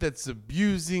wife that's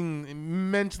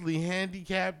abusing mentally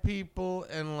handicapped people,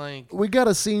 and like we got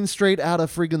a scene straight out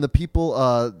of friggin' The People.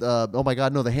 Oh my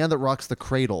God, no, The Hand That Rocks the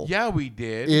Cradle. yeah, we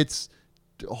did. It's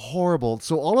horrible.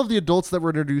 So all of the adults that we're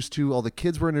introduced to, all the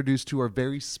kids we're introduced to, are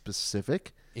very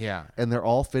specific, yeah, and they're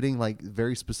all fitting like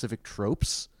very specific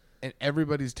tropes. and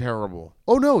everybody's terrible.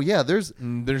 Oh no, yeah, there's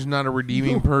There's not a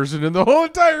redeeming person in the whole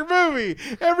entire movie.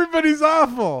 Everybody's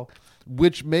awful.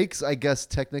 which makes, I guess,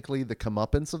 technically the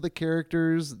comeuppance of the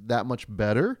characters that much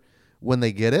better when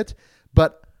they get it.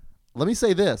 But let me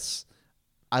say this.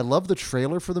 I love the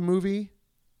trailer for the movie,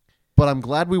 but I'm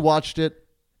glad we watched it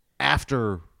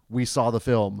after we saw the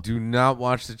film. Do not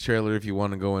watch the trailer if you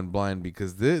want to go in blind,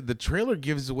 because the trailer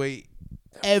gives away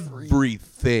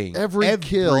everything. Every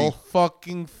kill.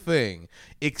 fucking thing,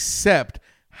 except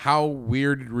how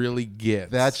weird it really gets.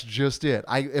 That's just it.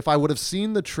 If I would have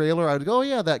seen the trailer, I would go, oh,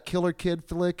 yeah, that killer kid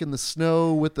flick in the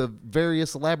snow with the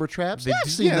various elaborate traps. Yeah,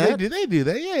 I've seen that. They do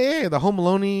that. Yeah. The Home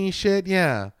Alone shit.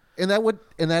 Yeah.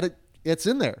 It's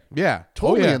in there. Yeah.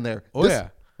 Totally Oh, yeah. in there. Oh, this, yeah.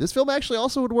 This film actually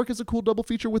also would work as a cool double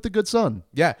feature with The Good Son.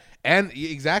 Yeah. And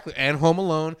exactly. And Home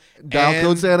Alone. Dial and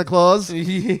Code Santa Claus.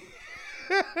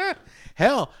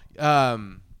 Hell,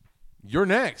 you're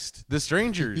next. The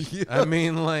Strangers. Yeah. I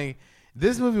mean, like,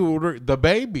 this movie would work. The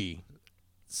Baby.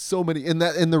 So many. And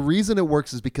the reason it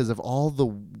works is because of all the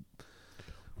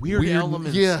Weird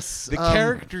elements. Yes. The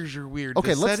characters are weird.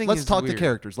 Okay, The let's setting talk is the weird.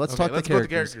 characters. Let's Okay, talk the let's go with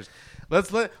characters.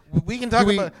 We can talk Do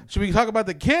we- about. Should we talk about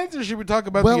the kids or should we talk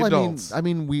about Well, the adults? I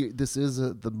mean, this is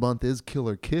the month is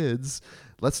Killer Kids.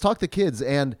 Let's talk the kids,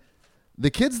 and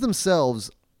the kids themselves.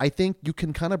 I think you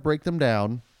can kind of break them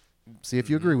down. See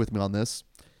if you agree with me on this.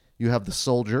 You have the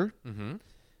soldier. Mm-hmm.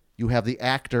 You have the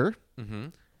actor. Mm-hmm.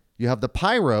 You have the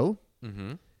pyro.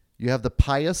 Mm-hmm. You have the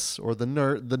pious or the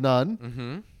nun,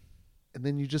 Mm-hmm. and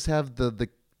then you just have the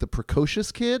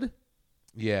precocious kid,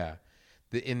 Yeah,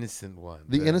 the innocent one.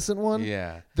 the innocent one.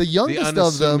 Yeah, The youngest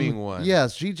of them, unassuming one.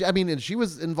 yes. And she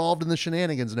was involved in the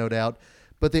shenanigans, no doubt.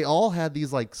 But they all had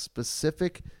these like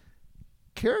specific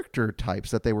character types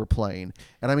that they were playing,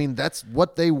 and I mean that's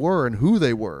what they were and who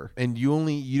they were. And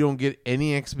you don't get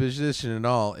any exposition at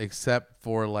all, except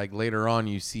for like later on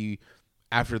you see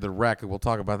after the wreck. We'll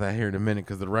talk about that here in a minute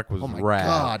because the wreck was Oh my rad.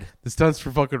 God. The stunts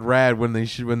were fucking rad when they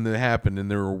happened,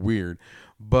 and they were weird.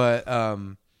 But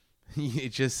it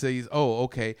just says, oh,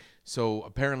 okay. So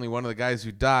apparently one of the guys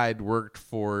who died worked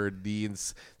for the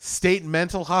state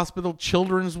mental hospital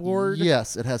children's ward.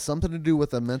 Yes, it has something to do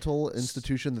with a mental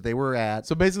institution that they were at.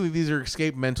 So basically, these are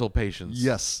escaped mental patients.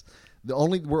 Yes,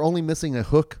 we're only missing a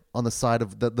hook on the side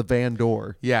of the van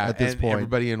door. Yeah. at this and point.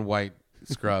 everybody in white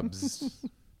scrubs.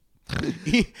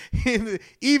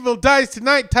 Evil dies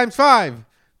tonight times 5.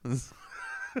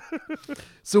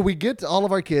 So we get to all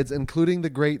of our kids, including the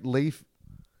great Leif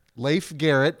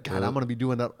Garrett. God, I'm going to be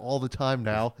doing that all the time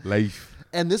now. Life.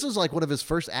 And this was like one of his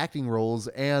first acting roles.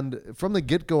 And from the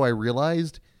get-go, I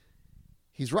realized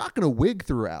he's rocking a wig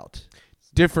throughout.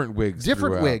 Different wigs.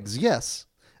 Different throughout. wigs, yes.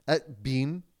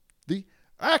 Being the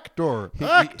actor.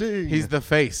 Acting. He's the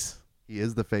face. He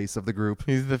is the face of the group.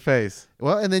 He's the face.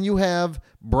 Well, and then you have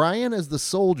Brian as the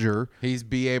soldier. He's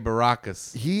B.A.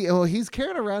 Baracus. He's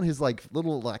carrying around his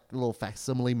little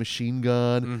facsimile machine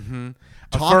gun, Mm-hmm.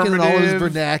 talking in all his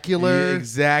vernacular. Yeah,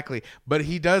 exactly. But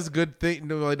he does good thing.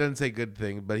 No, he doesn't say good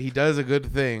thing, but he does a good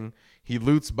thing. He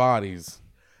loots bodies.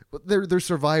 But they're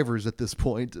survivors at this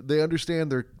point. They understand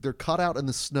they're caught out in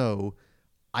the snow,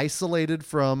 isolated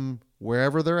from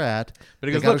wherever they're at. But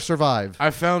he they goes, gotta "Look, survive.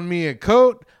 I found me a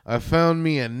coat. I found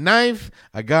me a knife.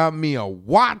 I got me a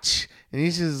watch." And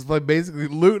he's just like basically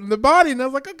looting the body. And I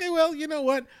was like, okay, well, you know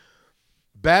what?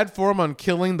 Bad form on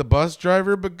killing the bus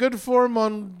driver, but good form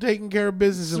on taking care of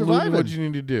business and looting what you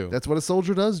need to do. That's what a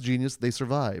soldier does, genius. They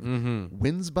survive.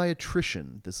 Wins by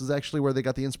attrition. This is actually where they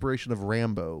got the inspiration of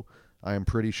Rambo, I am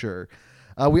pretty sure.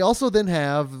 We also then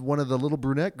have one of the little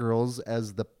brunette girls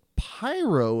as the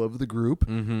pyro of the group.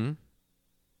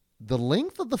 The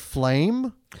length of the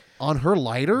flame on her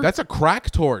lighter. That's a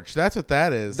crack torch. That's what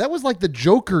that is. That was like the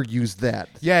Joker used that.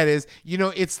 Yeah, it is. You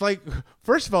know, it's like,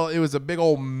 first of all, it was a big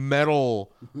old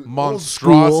metal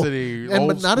monstrosity.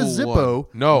 But not a Zippo.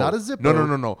 No. Not a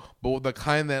Zippo. No. But the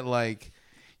kind that, like,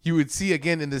 you would see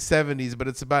again in the 70s, but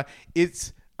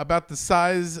it's about the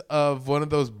size of one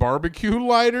of those barbecue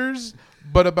lighters,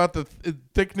 but about the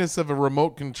thickness of a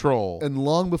remote control. And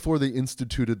long before they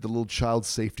instituted the little child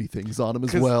safety things on them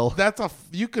as well.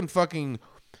 You can fucking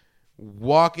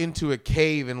walk into a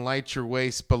cave and light your way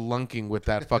spelunking with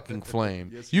that fucking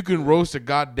flame. You can roast a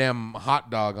goddamn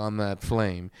hot dog on that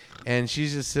flame. And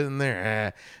she's just sitting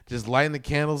there, just lighting the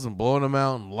candles and blowing them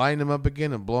out and lighting them up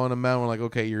again and blowing them out. We're like,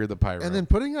 okay, you're the pyro. And then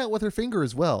putting it out with her finger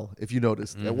as well, if you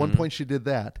noticed. At one point she did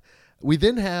that. We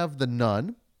then have the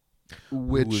nun,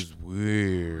 which was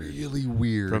weird. Really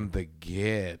weird. From the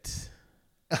get.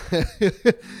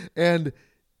 And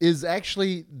is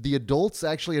actually, the adults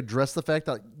actually address the fact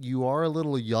that you are a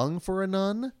little young for a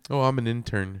nun. Oh, I'm an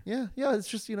intern. Yeah, it's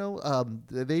just,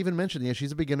 they even mentioned,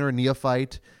 she's a beginner, a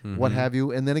neophyte, what have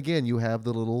you. And then again, you have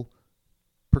the little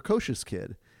precocious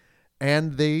kid.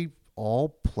 And they all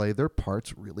play their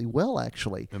parts really well,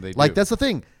 actually. And they do. That's the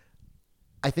thing.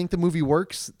 I think the movie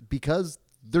works because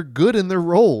they're good in their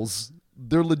roles.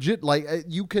 They're legit. Like, a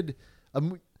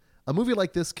movie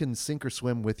like this can sink or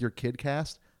swim with your kid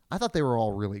cast. I thought they were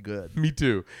all really good. Me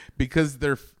too. Because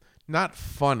they're not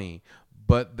funny,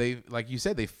 but they, like you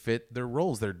said, they fit their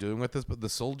roles. They're doing with this, but the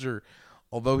soldier,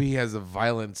 although he has a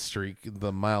violent streak,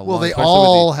 the mile long. Well, they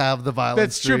all have the violent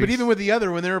That's streaks. true, but even with the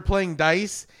other, when they were playing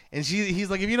dice, and he's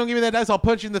like, if you don't give me that dice, I'll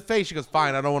punch you in the face. She goes,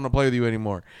 fine, I don't want to play with you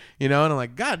anymore. And I'm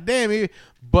like, God damn.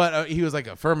 But he was like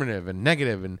affirmative and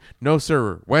negative and no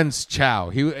sir, whence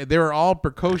chow. They were all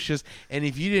precocious, and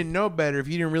if you didn't know better, if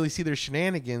you didn't really see their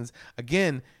shenanigans,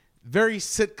 again, very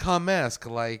sitcom-esque,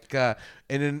 like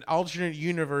in an alternate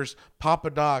universe, Papa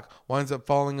Doc winds up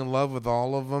falling in love with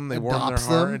all of them. They warm their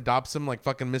heart, adopts them like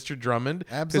fucking Mr. Drummond.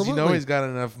 Absolutely. Because he's got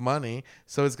enough money,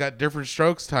 so it's got different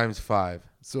strokes times 5.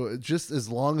 So just as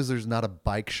long as there's not a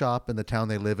bike shop in the town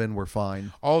they live in, we're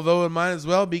fine. Although it might as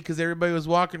well be, because everybody was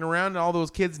walking around and all those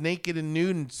kids naked and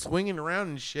nude and swinging around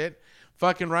and shit.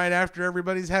 Fucking right after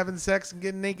everybody's having sex and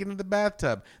getting naked in the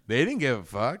bathtub. They didn't give a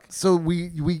fuck. So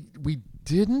we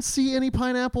didn't see any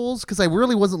pineapples because I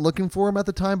really wasn't looking for them at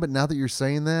the time. But now that you're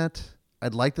saying that,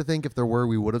 I'd like to think if there were,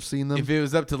 we would have seen them. If it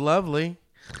was up to Lovely.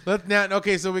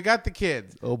 Okay, so we got the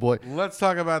kids. Oh boy. Let's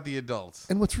talk about the adults.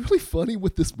 And what's really funny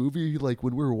with this movie, like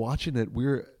when we were watching it,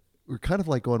 we're kind of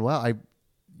like going, wow,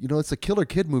 it's a killer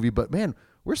kid movie, but man,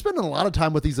 we're spending a lot of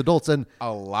time with these adults. And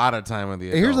a lot of time with the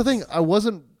adults. Here's the thing. I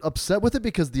wasn't upset with it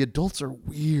because the adults are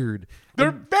weird. They're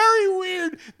very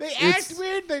weird. They act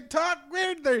weird. They talk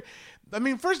weird.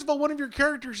 First of all, one of your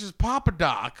characters is Papa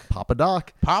Doc. Papa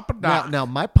Doc. Papa Doc. Now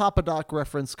my Papa Doc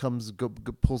reference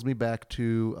pulls me back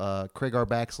to Craig R.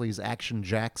 Baxley's Action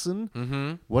Jackson.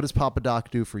 Mm-hmm. What does Papa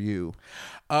Doc do for you?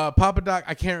 Papa Doc,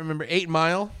 I can't remember. 8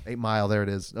 Mile. 8 Mile. There it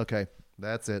is. Okay.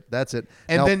 That's it.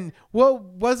 And now, then,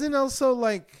 wasn't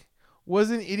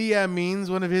Idi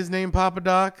Amin's one of his name Papa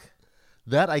Doc?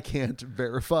 That I can't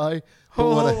verify.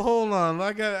 Hold on.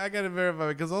 I gotta verify,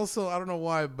 because also I don't know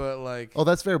why, but like. Oh,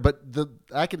 that's fair. But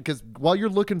because while you're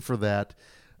looking for that,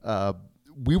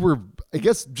 we were, I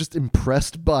guess, just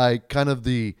impressed by kind of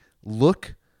the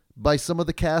look by some of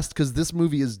the cast, because this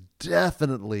movie is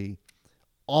definitely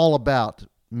all about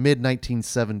mid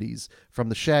 1970s, from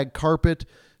the shag carpet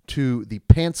to the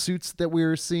pantsuits that we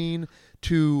were seeing,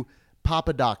 to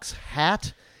Papa Doc's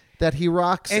hat that he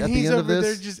rocks at the end of this. And he's over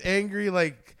there just angry,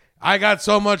 like, I got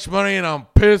so much money and I'm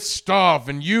pissed off,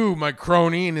 and you, my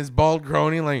crony, and his bald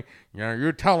crony, like,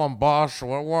 you tell him, boss,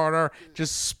 what,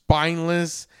 just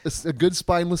spineless. It's a good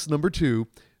spineless number 2.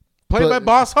 Played by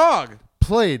Boss Hogg.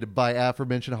 Played by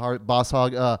aforementioned Boss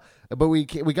Hogg. But we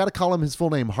got to call him his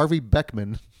full name, Harvey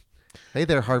Beckman. Hey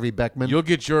there, Harvey Beckman. You'll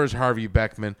get yours, Harvey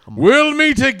Beckman. We'll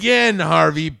meet again,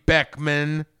 Harvey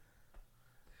Beckman.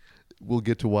 We'll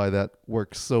get to why that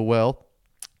works so well.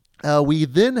 We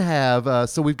then have,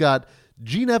 so we've got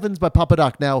Gene Evans by Papa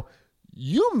Doc. Now,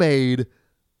 you made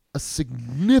a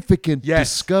significant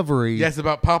discovery. Yes,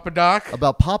 about Papa Doc.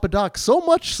 About Papa Doc, so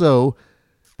much so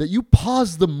that you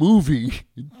paused the movie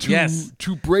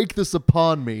to break this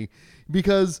upon me.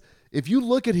 Because if you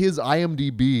look at his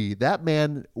IMDb, that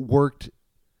man worked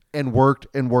and worked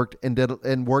and worked and did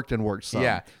and worked and worked some.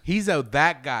 Yeah, he's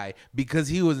that guy because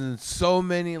he was in so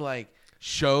many like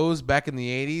shows back in the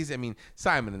 80s. I mean,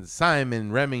 Simon and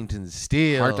Simon, Remington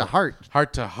Steele, Heart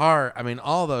to Heart. I mean,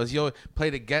 all those. He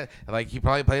probably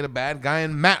played a bad guy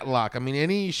in Matlock. I mean,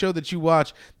 any show that you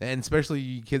watch, and especially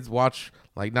you kids watch,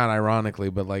 like not ironically,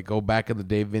 but like go back in the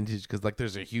day vintage, because like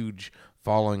there's a huge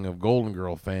following of Golden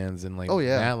Girl fans and like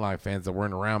Matlock fans that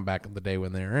weren't around back in the day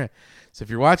when they were in. So if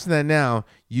you're watching that now,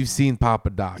 you've seen Papa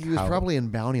Doc. He was probably in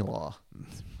Bounty Law.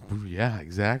 Yeah,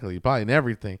 exactly. Probably in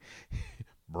everything.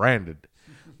 Branded.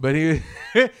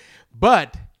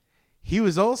 But he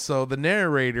was also the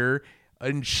narrator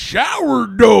in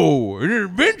Sourdough, an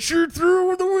adventure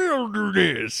through the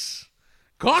wilderness.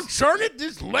 Concern it,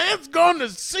 this land's gone to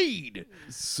seed.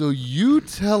 So you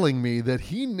telling me that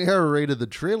he narrated the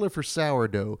trailer for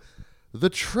Sourdough, the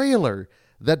trailer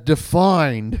that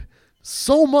defined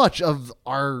so much of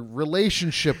our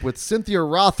relationship with Cynthia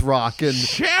Rothrock and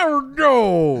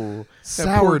Sourdough.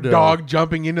 That poor dog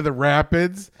jumping into the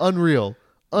rapids. Unreal.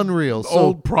 So,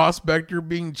 old prospector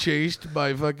being chased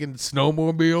by fucking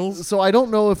snowmobiles. So I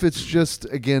don't know if it's just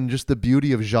the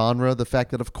beauty of genre, the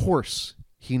fact that, of course,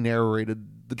 he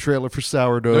narrated the trailer for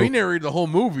Sourdough. No, he narrated the whole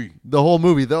movie. The whole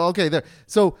movie. Okay, there.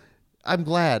 So I'm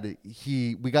glad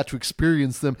we got to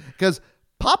experience them, because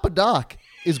Papa Doc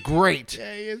is great.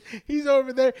 Yeah, he is. He's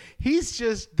over there. He's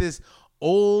just this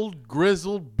old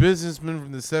grizzled businessman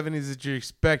from the 70s that you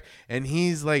expect, and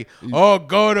he's like, "Oh,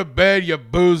 go to bed, you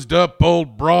boozed up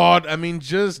old broad." I mean,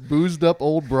 just boozed up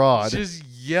old broad, just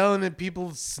yelling at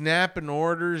people, snapping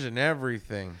orders and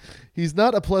everything. He's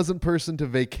not a pleasant person to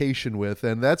vacation with,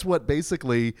 and that's what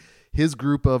basically his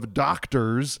group of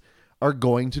doctors are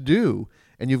going to do.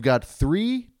 And you've got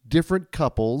 3 different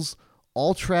couples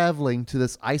all traveling to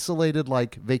this isolated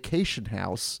like vacation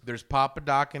house. There's Papa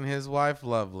Doc and his wife,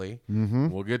 Lovely. Mm-hmm.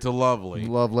 We'll get to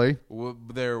Lovely.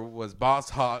 There was Boss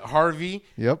Harvey.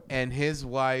 Yep. And his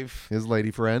wife, his lady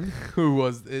friend, who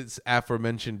was its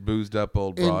aforementioned boozed up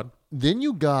old broad. Then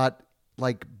you got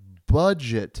like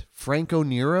budget Franco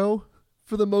Nero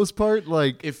for the most part.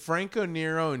 Like if Franco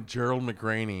Nero and Gerald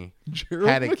McRaney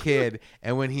had a kid,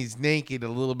 and when he's naked, a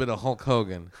little bit of Hulk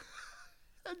Hogan.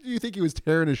 Do you think he was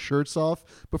tearing his shirts off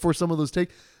before some of those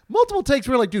takes? Multiple takes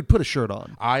were like, dude, put a shirt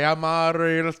on. I am a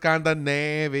real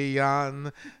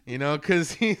Scandinavian,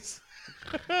 because he's...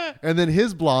 And then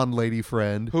his blonde lady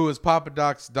friend. Who was Papa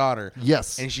Doc's daughter.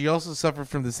 Yes. And she also suffered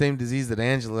from the same disease that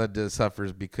Angela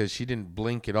suffers, because she didn't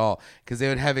blink at all. Because they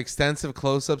would have extensive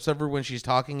close-ups of her when she's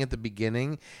talking at the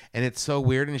beginning, and it's so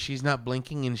weird, and she's not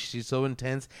blinking, and she's so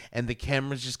intense, and the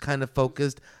camera's just kind of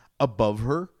focused above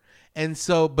her. And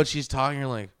so, but she's talking, you're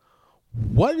like,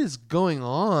 what is going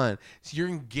on? So you're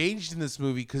engaged in this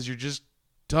movie because you're just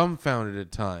dumbfounded at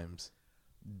times.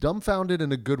 Dumbfounded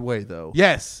in a good way, though.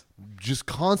 Yes. Just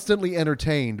constantly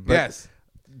entertained. But yes.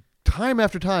 Time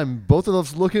after time, both of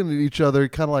us looking at each other,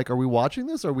 kind of like, are we watching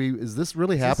this? Is this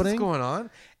really happening? What's going on?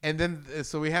 And then,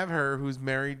 so we have her who's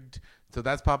married. So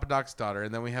that's Papa Doc's daughter.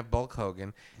 And then we have Bulk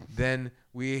Hogan. Then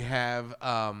we have,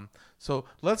 so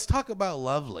let's talk about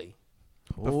Lovely.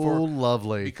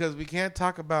 Lovely. Because we can't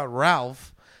talk about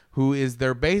Ralph, who is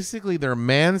basically their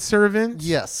manservant.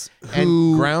 Yes.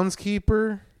 And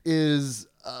groundskeeper.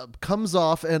 Comes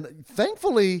off, and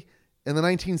thankfully in the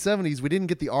 1970s we didn't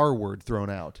get the R word thrown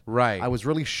out. Right. I was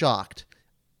really shocked.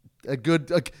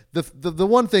 The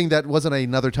one thing that wasn't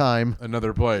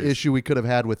another place issue we could have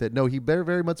had with it. No, he very,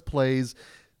 very much plays,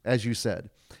 as you said.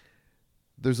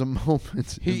 There's a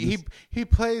moment he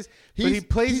plays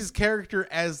his character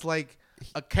as like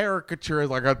a caricature,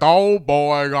 like a oh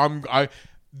boy, what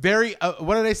did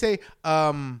I say?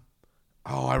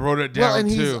 I wrote it down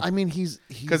too. He's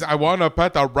because I want to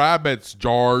pet the rabbits,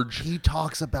 George. He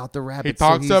talks about the rabbits. He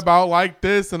talks about like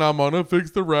this, and I'm gonna fix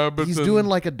the rabbits. He's doing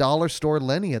like a dollar store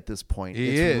Lenny at this point.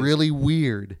 It's really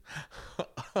weird.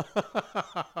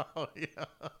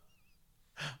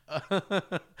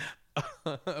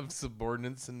 Of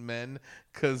subordinates and men,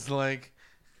 because like,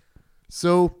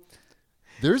 so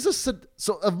there's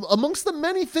amongst the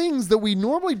many things that we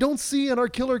normally don't see in our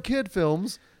Killer Kid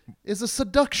films is a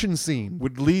seduction scene,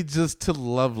 which leads us to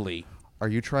Lovely. Are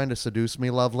you trying to seduce me,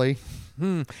 Lovely?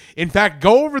 In fact,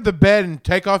 go over the bed and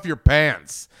take off your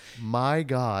pants. My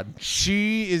God.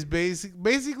 She is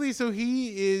basically, so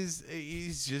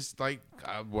he's just like,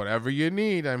 whatever you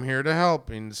need, I'm here to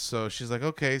help. And so she's like,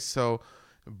 okay, so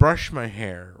brush my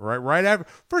hair right after.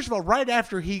 First of all, right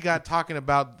after he got talking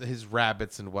about his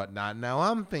rabbits and whatnot. Now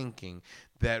I'm thinking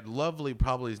that Lovely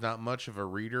probably is not much of a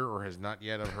reader, or has not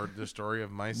yet heard the story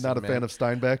of Mice Not and a Men. fan of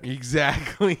Steinbeck.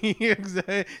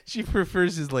 Exactly. She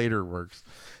prefers his later works.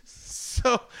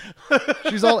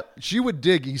 so She would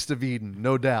dig East of Eden,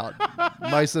 no doubt.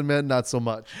 Mice and Men, not so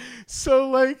much.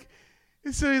 so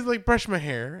he's like, brush my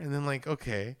hair, and then like,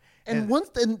 okay.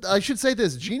 And I should say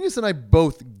this: Genius and I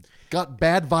both got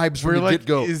bad vibes from We're the like,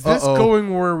 get-go. is this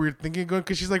going where we're thinking going?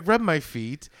 Because she's like, rub my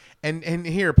feet and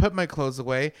here, put my clothes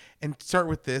away and start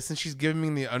with this. And she's giving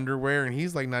me the underwear, and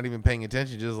he's like not even paying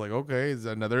attention, just like, okay, it's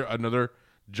another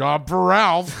job for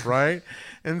Ralph, right?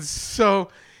 And so,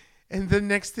 and the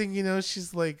next thing you know,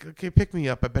 she's like, okay, pick me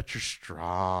up. I bet you're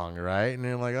strong, right? And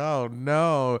you're like, oh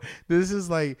no, this is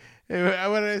like,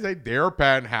 what did I say? Their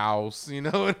penthouse, you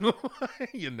know? And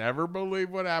you never believe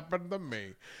what happened to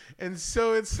me. And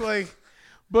so it's like,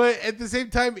 but at the same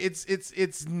time, it's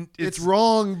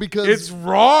wrong because it's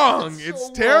wrong. It's It's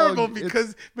so terrible wrong.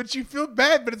 because, but you feel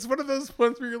bad. But it's one of those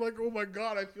ones where you're like, oh my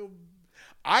god,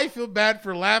 I feel bad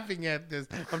for laughing at this.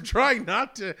 I'm trying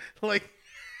not to like,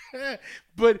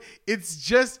 but it's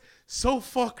just so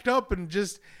fucked up and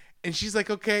she's like,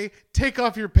 okay, take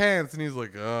off your pants, and he's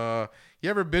like, you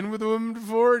ever been with a woman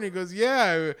before? And he goes,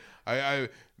 yeah, I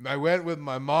went with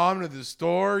my mom to the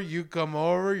store. You come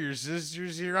over, your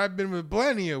sister's here. I've been with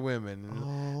plenty of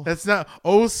women. That's not,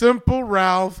 oh, simple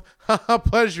Ralph.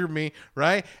 Pleasure me,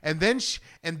 right? And then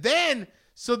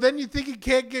so then you think it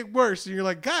can't get worse, and you're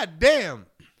like, God damn.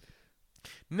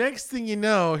 Next thing you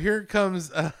know, here comes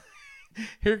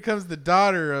the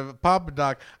daughter of Papa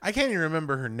Doc. I can't even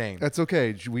remember her name. That's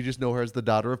okay. We just know her as the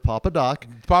daughter of Papa Doc.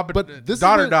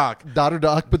 Daughter Doc. Daughter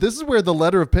Doc. But this is where the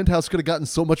letter of Penthouse could have gotten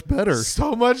so much better.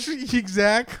 So much,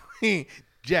 exactly.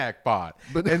 Jackpot.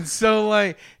 And so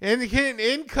like, and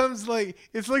in comes like,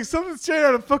 it's like something straight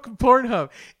out of fucking Pornhub.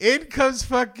 In comes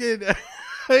fucking.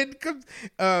 It comes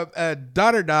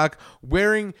Daughter Doc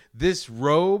wearing this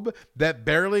robe that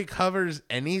barely covers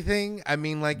anything. I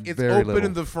mean, like, it's Very open little.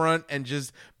 in the front and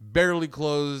just barely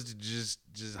closed, just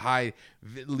high,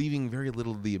 leaving very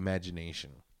little of the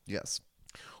imagination. Yes.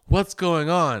 What's going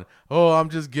on? Oh, I'm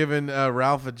just giving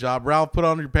Ralph a job. Ralph, put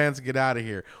on your pants and get out of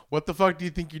here. What the fuck do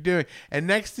you think you're doing? And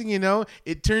next thing you know,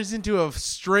 it turns into a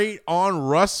straight-on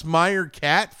Russ Meyer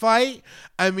cat fight.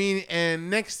 I mean, and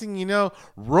next thing you know,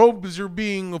 robes are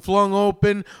being flung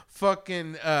open.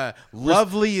 Fucking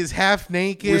Lovely is half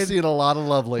naked. We're seeing a lot of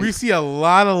Lovely. We see a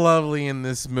lot of Lovely in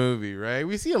this movie, right?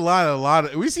 We see a lot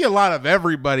of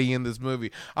everybody in this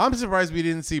movie. I'm surprised we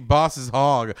didn't see Boss's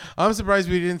Hog. I'm surprised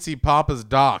we didn't see Papa's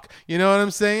Doc. You know what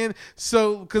I'm saying?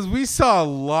 So, because we saw a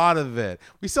lot of it.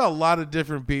 We saw a lot of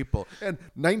different people. And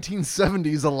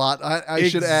 1970s a lot, I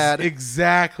should add.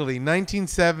 Exactly.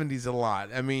 1970s a lot.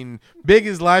 I mean, big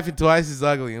is life and twice as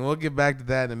ugly. And we'll get back to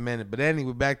that in a minute. But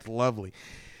anyway, back to Lovely.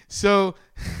 So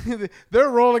they're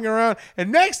rolling around, and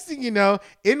next thing you know,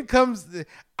 in comes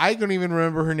I don't even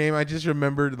remember her name. I just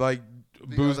remembered like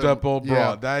boozed up old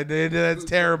broad. Yeah. That's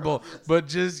terrible, but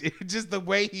just the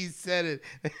way he said it,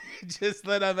 just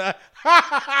let him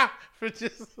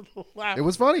just laugh. It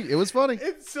was funny.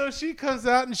 And so she comes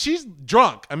out, and she's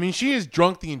drunk. I mean, she is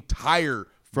drunk the entire.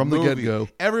 From the movie. get-go.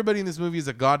 Everybody in this movie is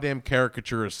a goddamn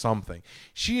caricature or something.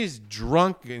 She is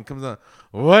drunk and comes on.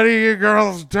 What are you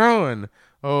girls doing?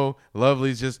 Oh,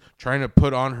 Lovely's just trying to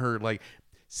put on her like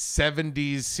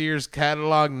 70s Sears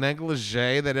catalog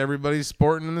negligee that everybody's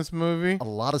sporting in this movie. A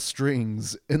lot of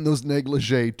strings in those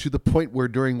negligee to the point where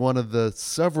during one of the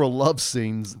several love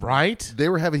scenes, Right? they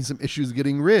were having some issues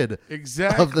getting rid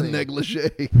Exactly. of the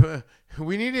negligee.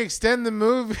 We need to extend the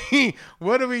movie.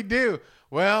 What do we do?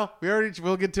 Well,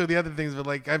 we'll get to the other things, but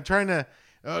like I'm trying to.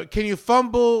 Can you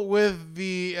fumble with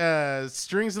the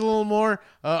strings a little more?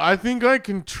 I think I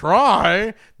can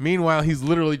try. Meanwhile, he's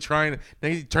literally trying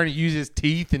to use his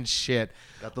teeth and shit.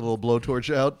 Got the little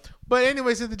blowtorch out. But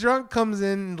anyway, so the drunk comes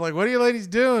in, like, what are you ladies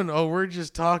doing? Oh, we're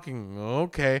just talking.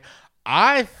 Okay.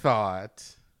 I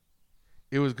thought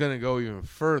it was going to go even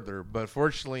further, but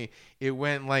fortunately, it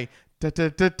went like, dun,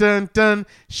 dun, dun, dun, dun,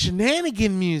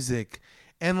 shenanigan music.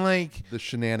 And like, The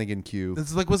shenanigan cue.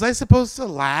 it's like, was I supposed to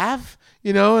laugh?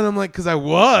 You know? And I'm like, because I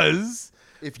was.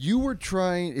 If you were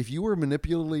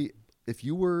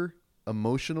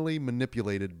emotionally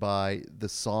manipulated by the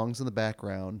songs in the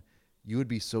background, you would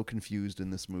be so confused in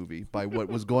this movie by what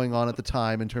was going on at the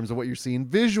time in terms of what you're seeing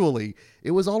visually. It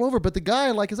was all over. But the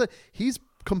guy, like I said, he's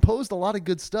composed a lot of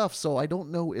good stuff. So I don't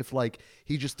know if like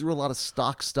he just threw a lot of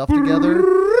stock stuff together.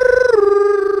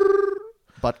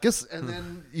 Butkus, and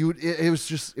then it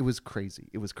was crazy.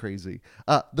 It was crazy.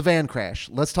 The van crash.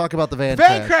 Let's talk about the van crash.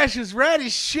 Van Crash is rad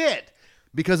as shit.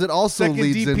 Because it also Second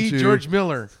leads DP into George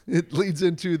Miller. It leads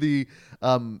into the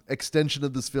extension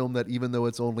of this film that even though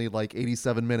it's only like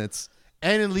 87 minutes,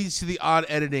 And it leads to the odd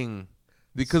editing.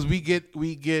 Because we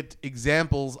get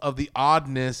examples of the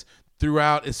oddness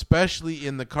throughout, especially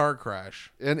in the car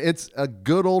crash. And it's a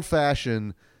good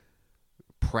old-fashioned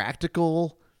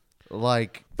practical,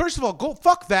 like... First of all, go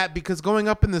fuck that, because going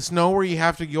up in the snow where you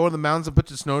have to go in the mountains and put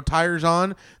the snow tires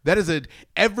on, that is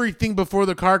everything before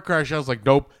the car crash. I was like,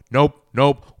 nope.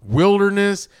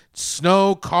 Wilderness,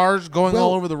 snow, cars going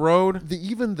all over the road.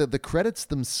 Even the credits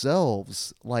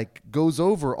themselves like goes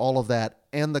over all of that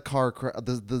and the car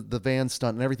the van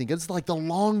stunt and everything. It's like the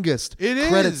longest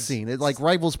credit scene. It like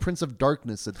rivals Prince of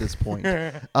Darkness at this point.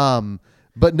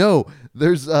 But no,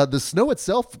 there's the snow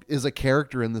itself is a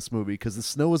character in this movie because the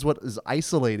snow is what is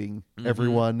isolating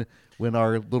everyone when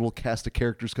our little cast of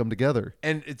characters come together.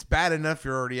 And it's bad enough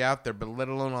you're already out there, but let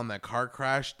alone on that car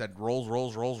crash that rolls,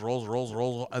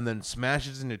 and then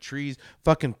smashes into trees.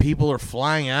 Fucking people are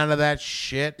flying out of that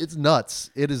shit. It's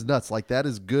nuts. It is nuts. Like that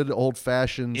is good old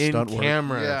fashioned stunt work. In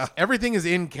camera. Yeah. Everything is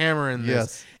in camera in this.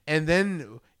 Yes. And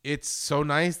then it's so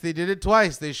nice they did it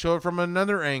twice. They show it from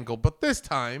another angle, but this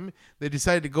time they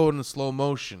decided to go into slow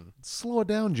motion. Slow it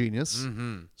down, genius.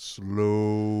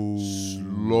 Slow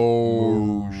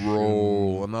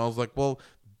roll. And I was like, well,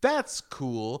 that's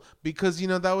cool because,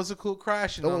 that was a cool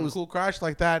crash. And on a cool crash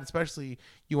like that, especially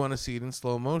you want to see it in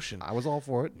slow motion. I was all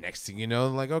for it. Next thing you know,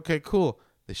 like, okay, cool.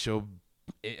 They show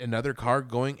another car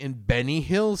going in Benny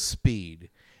Hill speed.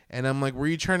 And I'm like, were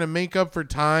you trying to make up for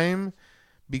time?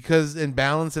 And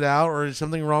balance it out, or is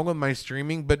something wrong with my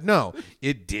streaming? But no,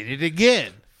 it did it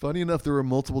again. Funny enough, there were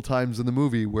multiple times in the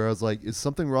movie where I was like, is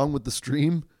something wrong with the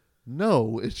stream?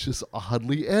 No, it's just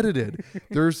oddly edited.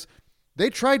 They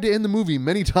tried to end the movie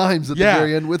many times at the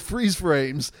very end with freeze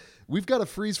frames. We've got a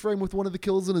freeze frame with one of the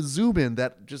kills and a zoom in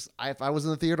that if I was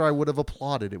in the theater, I would have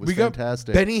applauded. It was fantastic.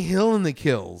 We got Benny Hill in the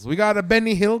kills. We got a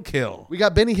Benny Hill kill. We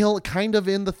got Benny Hill kind of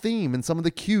in the theme and some of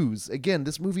the cues. Again,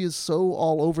 this movie is so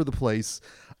all over the place.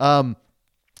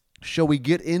 Shall we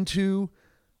get into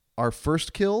our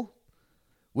first kill,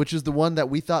 which is the one that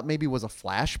we thought maybe was a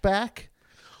flashback?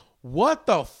 What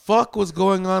the fuck was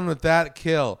going on with that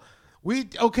kill?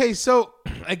 So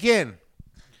again,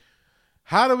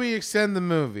 how do we extend the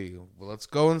movie? Well, let's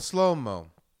go in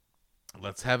slow-mo.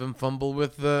 Let's have him fumble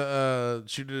with the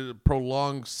shoot a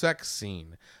prolonged sex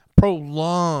scene.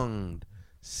 Prolonged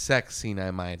sex scene,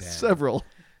 I might add. Several.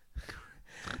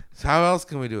 So how else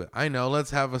can we do it? I know,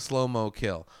 let's have a slow-mo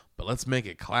kill, but let's make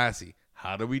it classy.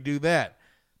 How do we do that?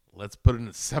 Let's put in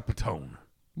a sepatone.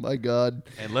 My God.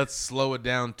 And let's slow it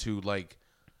down to like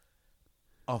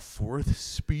a fourth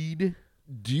speed.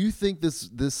 Do you think this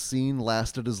scene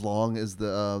lasted as long as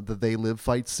the They Live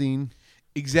fight scene?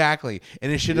 Exactly.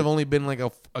 And it should have only been like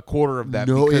a quarter of that.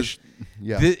 No, because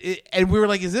yeah. And we were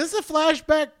like, is this a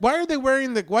flashback? Why is he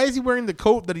wearing the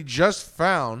coat that he just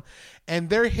found? And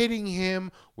they're hitting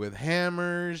him with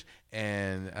hammers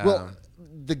and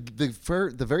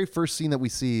the very first scene that we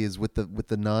see is with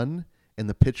the nun and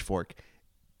the pitchfork.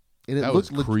 And it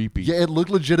looked creepy. Yeah, it looked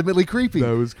legitimately creepy.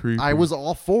 That was creepy. I was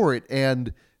all for it,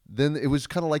 and then it was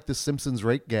kind of like the Simpsons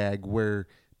rake gag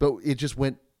but it just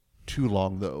went too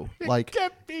long though. Like it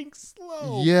kept being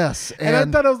slow. Yes, and I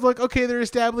thought I was like, okay, they're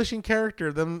establishing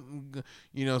character. Them,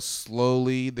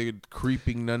 slowly the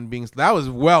creeping nun being. That was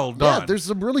well done. Yeah, there's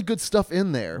some really good stuff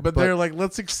in there. But they're like,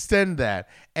 let's extend that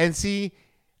and see.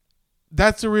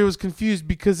 That's where I was confused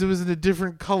because it was in a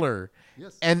different color.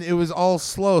 Yes. And it was all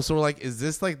slow. So we're like, is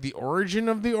this like the origin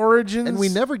of the origins? And we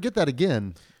never get that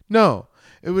again. No,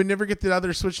 it would never get the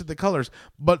other switch of the colors.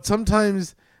 But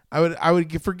sometimes I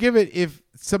would forgive it if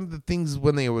some of the things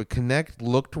when they would connect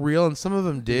looked real, and some of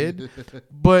them did.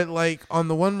 But like on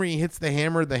the one where he hits the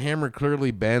hammer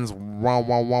clearly bends, wow,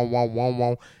 wow, wow, wow, wow,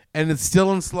 wow. And it's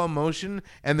still in slow motion,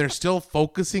 and they're still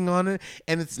focusing on it.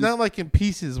 And it's not like in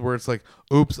pieces where it's like,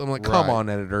 oops. I'm like, come on,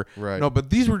 editor. Right. No, but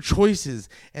these were choices.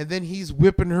 And then he's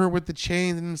whipping her with the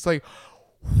chains, and it's like,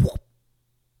 whoop.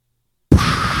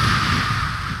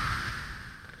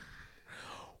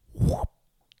 Whoop.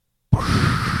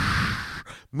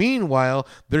 Meanwhile,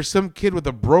 there's some kid with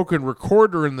a broken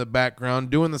recorder in the background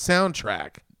doing the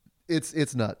soundtrack.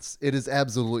 It's nuts. It is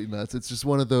absolutely nuts. It's just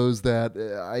one of those that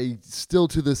I still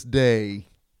to this day.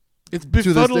 It's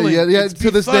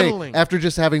befuddling. This day, after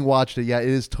just having watched it, it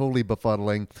is totally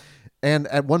befuddling. And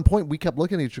at one point, we kept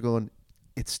looking at each other going,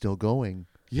 it's still going.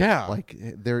 Yeah. Like,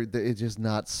 it's just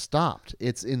not stopped.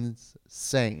 It's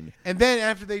insane. And then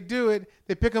after they do it,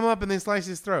 they pick him up and they slice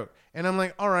his throat. And I'm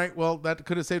like, all right, well, that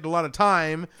could have saved a lot of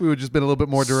time. We would have just been a little bit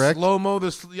more direct. Slow-mo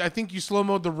I think you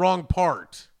slow-moed the wrong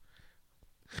part.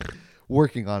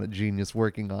 Working on it, genius.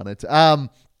 Working on it.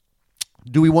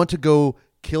 Do we want to go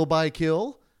kill by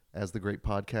kill, as the great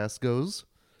podcast goes?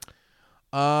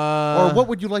 Or what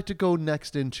would you like to go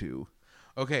next into?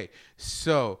 Okay,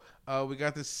 so We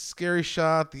got this scary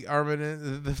shot, the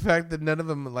armament, the fact that none of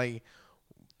them like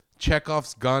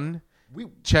Chekhov's gun,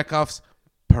 Chekhov's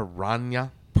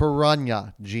piranha.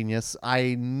 Piranha, genius.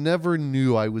 I never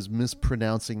knew I was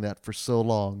mispronouncing that for so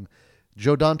long.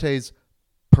 Joe Dante's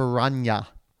piranha.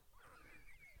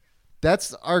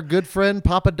 That's our good friend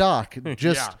Papa Doc,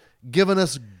 just giving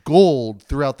us gold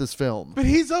throughout this film. But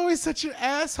he's always such an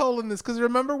asshole in this, because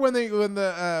remember when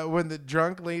the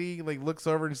drunk lady like looks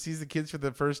over and sees the kids for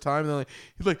the first time, and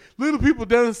he's like, little people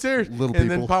downstairs,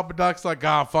 then Papa Doc's like,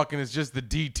 fucking, it's just the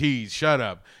DTs, shut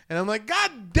up. And I'm like,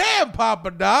 God damn, Papa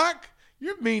Doc,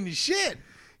 you're mean as shit.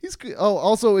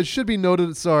 Also, it should be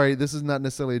noted, sorry, this is not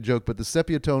necessarily a joke, but the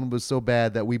sepia tone was so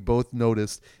bad that we both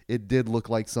noticed it did look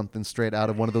like something straight out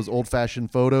of one of those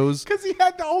old-fashioned photos. Because he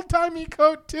had the old-timey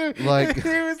coat, too. Like,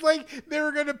 it was like they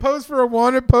were going to pose for a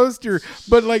wanted poster,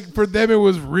 but like for them it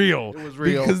was real. It was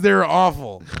real. Because they were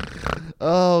awful.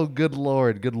 Oh, good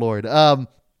Lord, good Lord.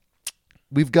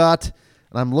 We've got,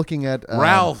 and I'm looking at...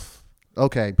 Ralph.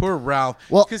 Okay. Poor Ralph.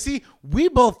 Well, because see, we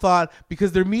both thought,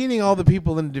 because they're meeting all the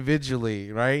people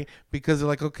individually, right? Because they're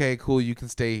like, okay, cool, you can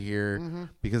stay here,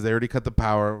 because they already cut the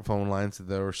power phone lines, so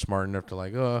they were smart enough to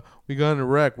like, we got in a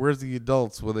wreck. Where's the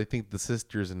adults? Well, they think the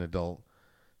sister's an adult.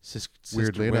 Weirdly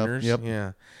Sister enough, Winters. yep.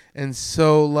 Yeah. And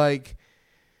so like,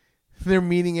 they're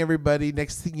meeting everybody.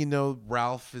 Next thing you know,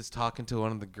 Ralph is talking to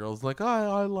one of the girls, like,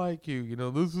 I like you. You know,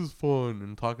 this is fun.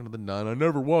 And talking to the nun. I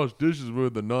never washed dishes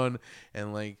with the nun.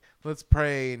 And like, let's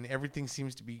pray. And everything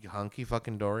seems to be hunky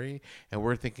fucking dory. And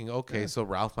we're thinking, okay, so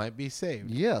Ralph might be saved.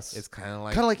 Yes. It's kind of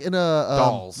like in a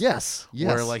Dolls. Yes.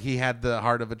 Where like he had the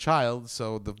heart of a child,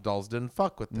 so the dolls didn't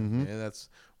fuck with him. And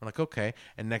we're like, okay.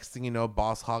 And next thing you know,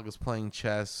 Boss Hogg is playing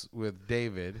chess with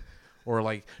David. Or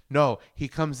like, no, he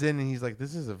comes in and he's like,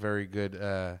 this is a very good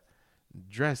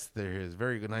dress there is.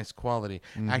 Very good, nice quality.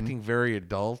 Acting very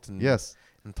adult. And yes.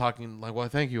 And talking like, well,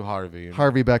 thank you, Harvey.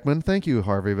 Harvey Beckman. Thank you,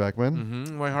 Harvey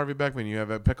Beckman. Why, Harvey Beckman, you have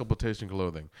impeccable taste in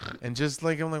clothing. And just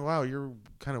like, I'm like, wow, you're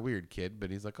kind of weird, kid. But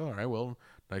he's like, all right, well,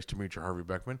 nice to meet you, Harvey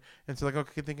Beckman. And so like,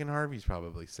 okay, thinking Harvey's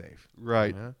probably safe.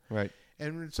 Right, you know? right.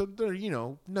 And so there,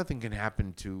 nothing can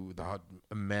happen to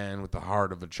a man with the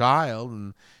heart of a child.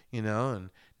 And, and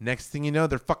next thing you know,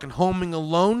 they're fucking homing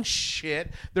alone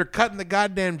shit. They're cutting the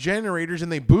goddamn generators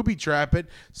and they booby trap it.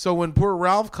 So when poor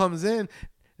Ralph comes in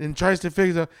and tries to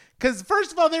figure out, because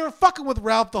first of all, they were fucking with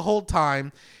Ralph the whole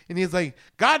time. And he's like,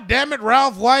 God damn it,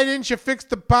 Ralph, why didn't you fix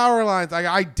the power lines?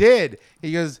 I did.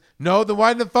 He goes, no, then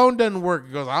why the phone doesn't work?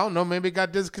 He goes, I don't know, maybe it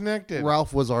got disconnected.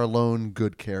 Ralph was our lone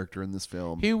good character in this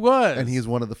film. He was. And he's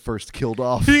one of the first killed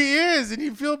off. He is, and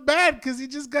you feel bad because he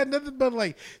just got nothing but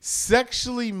like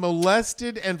sexually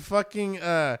molested and fucking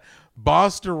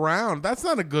bossed around. That's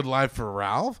not a good life for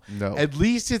Ralph. No. At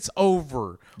least it's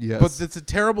over. Yes. But it's a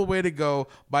terrible way to go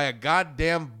by a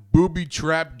goddamn booby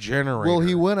trap generator. Well,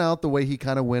 he went out the way he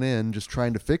kind of went in, just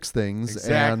trying to fix things.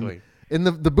 Exactly. And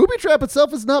the booby trap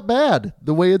itself is not bad,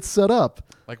 the way it's set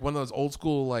up. Like one of those old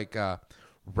school like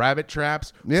rabbit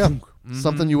traps. Yeah.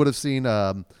 Something you would have seen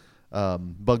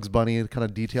Bugs Bunny kind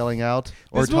of detailing out.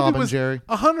 Or This Tom movie and was Jerry.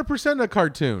 100% a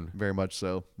cartoon. Very much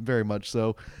so. Very much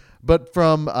so. But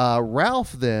from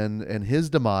Ralph then and his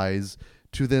demise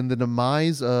to then the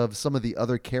demise of some of the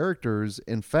other characters.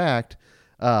 In fact,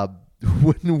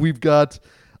 when we've got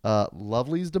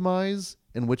Lovely's demise,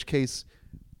 in which case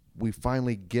we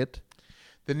finally get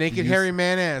the naked hairy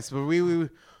man ass. But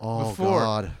before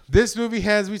God. This movie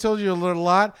has, we told you a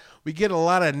lot. We get a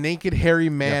lot of naked hairy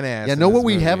man ass. Yeah, know what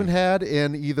we haven't had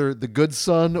in either The Good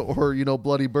Son or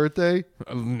Bloody Birthday?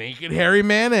 A naked hairy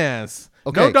man ass.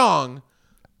 Okay. No dong,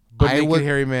 but naked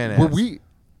hairy man ass.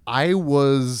 I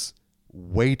was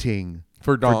waiting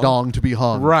for dong to be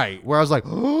hung. Right. Where I was like,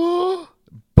 oh,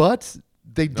 but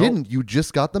they didn't. You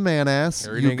just got the man ass.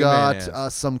 Hairy You naked man got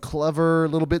ass. some clever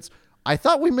little bits. I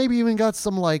thought we maybe even got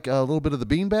some like a little bit of the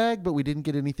beanbag, but we didn't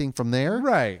get anything from there.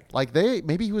 Right. Like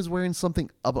maybe he was wearing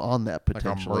something up on that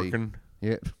potentially. Like a merkin.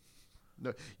 Yeah.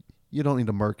 No, you don't need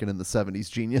a merkin in the 70s,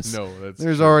 genius. No, that's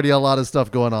There's true. already a lot of stuff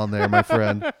going on there, my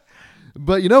friend.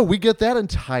 But we get that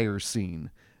entire scene,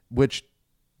 which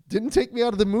didn't take me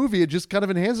out of the movie. It just kind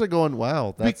of enhanced it, going,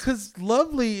 wow. Because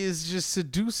Lovely is just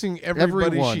seducing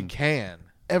everybody she can.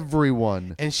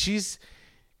 Everyone. And she's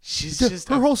just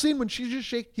her whole scene when she's just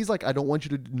shaking. He's like, I don't want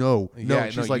you to know. Yeah,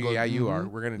 she's like, you are.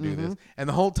 We're gonna do this. And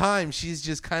the whole time she's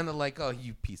just kind of like, oh,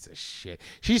 you piece of shit.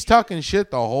 She's talking shit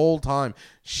the whole time.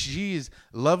 She's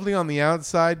lovely on the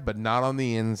outside, but not on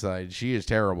the inside. She is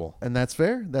terrible. And that's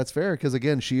fair. That's fair. Because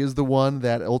again, she is the one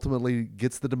that ultimately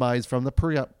gets the demise from the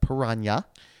piranha.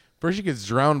 First, she gets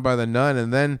drowned by the nun,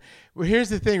 and then here's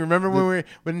the thing. Remember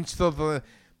when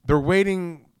they're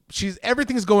waiting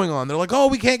everything's going on. They're like, oh,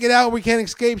 we can't get out. We can't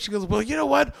escape. She goes, well, you know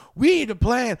what? We need a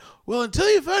plan. Well, until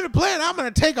you find a plan, I'm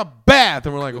going to take a bath.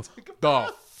 And we're like,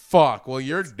 the fuck? Well,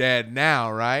 you're dead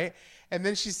now, right? And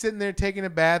then she's sitting there taking a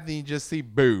bath, and you just see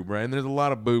boob, right? And there's a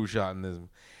lot of boob shot in this.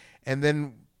 And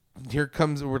then here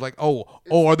comes, we're like, oh,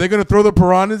 are they going to throw the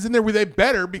piranhas in there? Well, they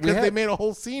better, because they made a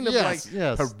whole scene of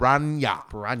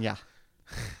piranha.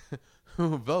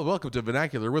 Well, welcome to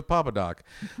Vernacular with Papa Doc.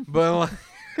 But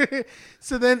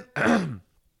so then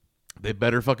they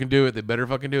better fucking do it. They better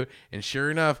fucking do it. And sure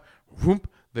enough, whoop,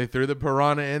 they threw the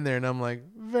piranha in there, and I'm like,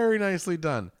 very nicely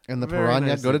done. And the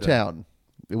piranha go to town,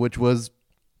 which was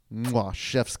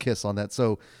chef's kiss on that.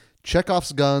 So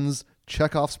Chekhov's guns,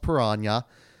 Chekhov's piranha.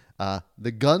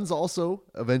 The guns also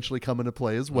eventually come into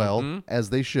play as well, as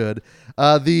they should.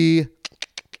 Let's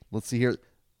see here.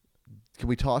 Can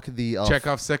we talk the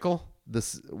Chekhov's sickle?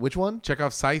 Which one?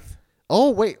 Chekhov's scythe?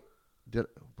 Oh, wait.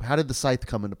 How did the scythe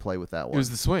come into play with that one? It was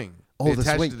the swing. Oh, they the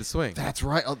attached swing. to the swing. That's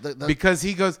right. Oh, because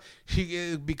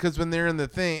because when they're in the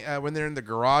thing, when they're in the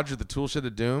garage or the tool shed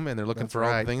of doom, and they're looking for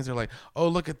all the things, they're like, oh,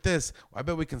 look at this. I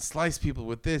bet we can slice people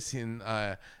with this. And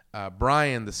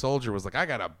Brian, the soldier, was like, I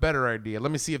got a better idea.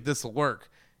 Let me see if this will work.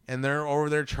 And they're over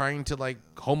there trying to like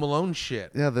Home Alone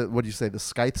shit. Yeah. What do you say? The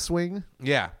scythe swing?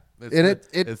 Yeah.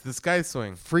 It's the scythe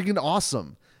swing. Freaking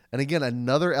awesome. And again,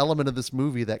 another element of this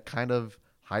movie that kind of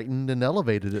heightened and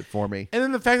elevated it for me. And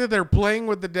then the fact that they're playing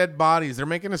with the dead bodies. They're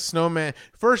making a snowman.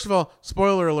 First of all,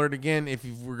 spoiler alert again, if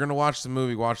we're going to watch the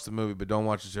movie, but don't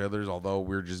watch the trailers, although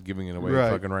we're just giving it away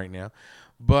fucking right now.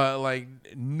 But, like,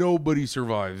 nobody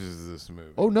survives this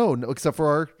movie. Oh, no, except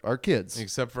for our kids.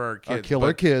 Except for our kids. Our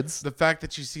killer kids. The fact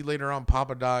that you see later on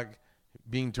Papa Doc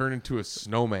being turned into a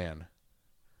snowman.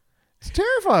 It's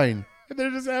terrifying. And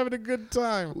they're just having a good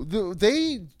time.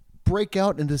 They break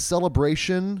out into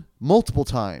celebration multiple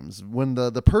times when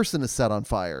the person is set on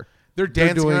fire. They're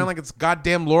dancing around like it's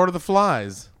goddamn Lord of the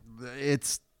Flies.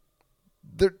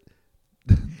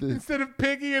 Instead of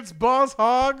Piggy, it's Boss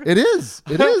Hog. It is.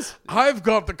 I've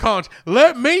got the conch.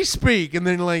 Let me speak. And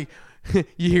then like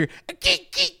you hear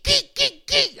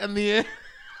and the end.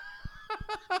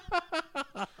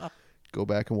 Go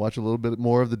back and watch a little bit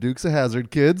more of the Dukes of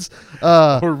Hazzard, kids.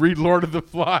 Or read Lord of the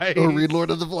Flies.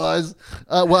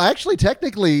 Well, actually,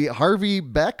 technically, Harvey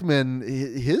Beckman,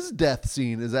 his death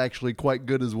scene is actually quite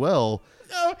good as well.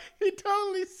 No, he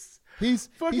totally... He was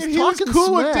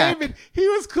cool with David. He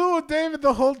was cool with David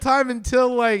the whole time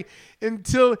until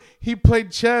he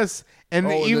played chess.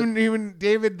 And even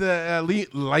David, the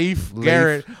Leif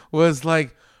Garrett, was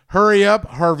like, hurry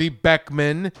up, Harvey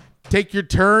Beckman. Take your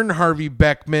turn, Harvey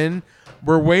Beckman.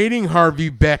 We're waiting, Harvey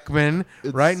Beckman.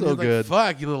 It's right? So and he's good.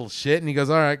 like, fuck, you little shit. And he goes,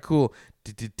 all right, cool.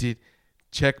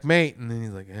 Checkmate. And then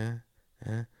he's like,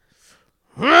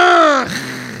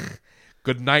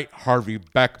 good night, Harvey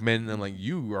Beckman. And I'm like,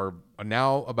 you are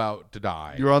now about to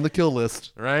die. You're on the kill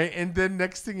list. Right? And then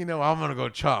next thing you know, I'm going to go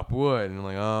chop wood. And I'm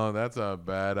like, oh, that's a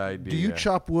bad idea. Do you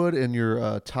chop wood in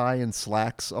your tie and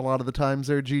slacks a lot of the times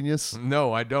there, Genius?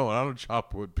 No, I don't. I don't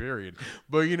chop wood, period.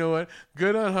 But you know what?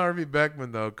 Good on Harvey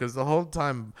Beckman, though, because the whole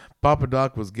time Papa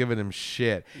Doc was giving him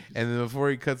shit. And then before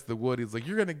he cuts the wood, he's like,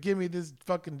 you're going to give me this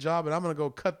fucking job, and I'm going to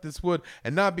go cut this wood.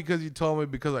 And not because you told me,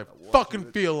 because I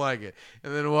fucking feel like it.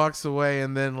 And then walks away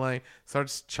and then, like,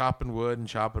 starts chopping wood.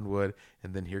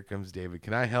 And then here comes David.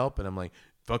 Can I help? And I'm like,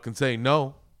 fucking say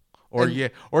no. Or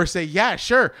say, yeah,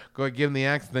 sure. Go ahead, give him the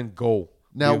axe, and then go.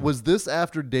 Now, was this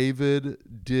after David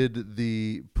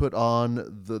did put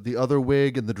on the other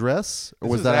wig and the dress? Or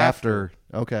was that after?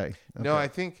 Okay. No, I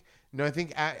think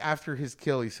after his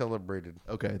kill, he celebrated.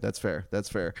 Okay, that's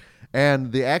fair.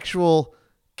 And the actual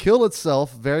kill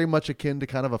itself, very much akin to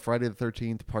kind of a Friday the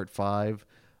 13th Part 5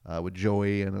 with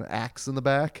Joey and an axe in the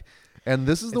back. And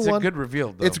this is the one. It's a good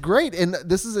reveal, though. It's great, and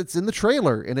it's in the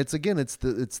trailer, and it's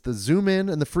the zoom in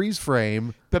and the freeze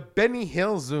frame. The Benny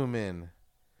Hill zoom in.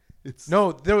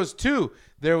 There was two.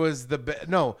 There was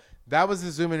that was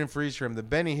the zoom in and freeze frame. The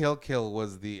Benny Hill kill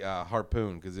was the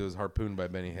harpoon, because it was harpooned by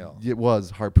Benny Hill. It was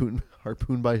harpoon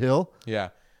by Hill. Yeah,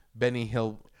 Benny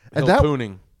Hill And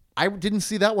harpooning. I didn't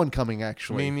see that one coming,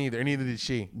 actually. Me neither. Neither did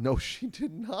she. No, she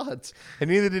did not. And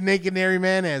neither did Naked Nary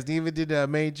Manaz. Neither did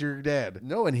Major Dad.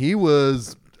 No, and he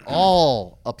was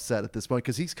all upset at this point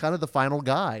because he's kind of the final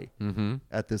guy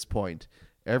at this point.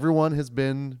 Everyone has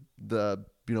been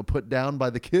put down by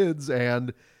the kids,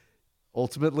 and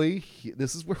ultimately,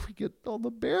 this is where we get all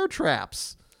the bear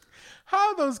traps.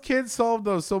 How those kids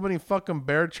solved so many fucking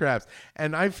bear traps.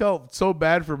 And I felt so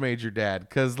bad for Major Dad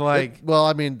because,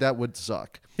 that would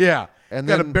suck. Yeah. And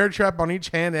got then, a bear trap on each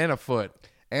hand and a foot.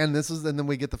 And then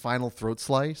we get the final throat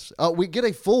slice. We get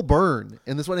a full burn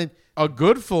in this one. And A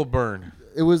good full burn.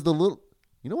 it was the little.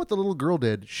 You know what the little girl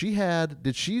did? Is she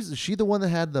the one that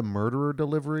had the murderer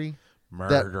delivery?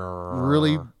 That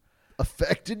really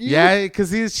affected you? Yeah,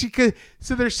 because she could.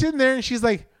 So they're sitting there, and she's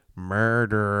like,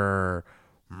 "Murderer,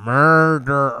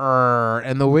 murderer,"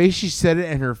 and the way she said it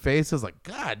and her face, I was like,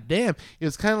 "God damn!" It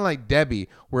was kind of like Debbie,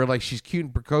 where like she's cute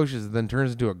and precocious, and then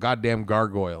turns into a goddamn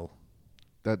gargoyle.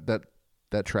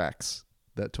 That tracks.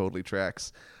 That totally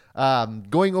tracks.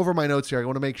 Going over my notes here, I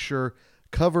want to make sure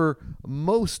cover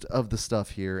most of the stuff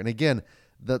here. And again,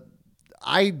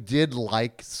 I did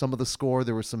like some of the score.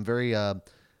 There was some very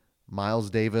Miles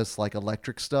Davis like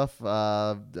electric stuff.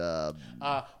 What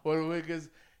because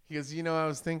he goes, I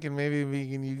was thinking maybe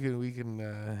we can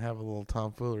have a little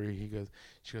tomfoolery.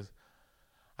 She goes,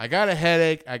 I got a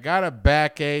headache, I got a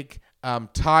backache, I'm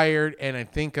tired, and I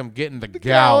think I'm getting the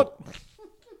gout.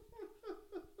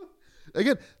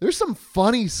 Again, there's some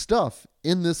funny stuff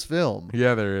in this film.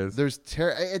 Yeah, there is. This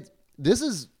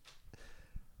is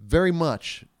very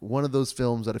much one of those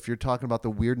films that if you're talking about the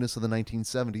weirdness of the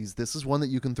 1970s, this is one that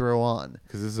you can throw on.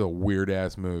 Because this is a weird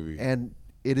ass movie. And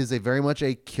it is very much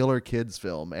a killer kids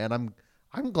film. And I'm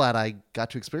glad I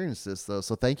got to experience this though.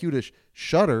 So thank you to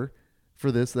Shudder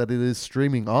for this, that it is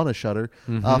streaming on a Shudder.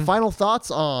 Mm-hmm. Final thoughts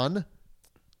on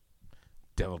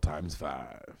Devil Times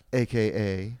 5.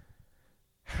 AKA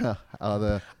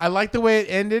I like the way it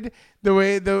ended. The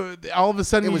way all of a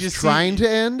sudden it you was just trying to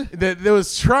end. That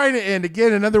was trying to end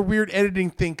again. Another weird editing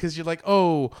thing because you're like,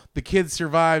 oh, the kids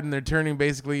survived and they're turning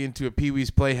basically into a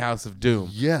Pee-wee's Playhouse of Doom.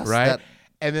 Yes, right.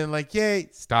 And then like, yay,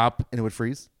 stop, And it would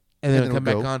freeze. and then it come would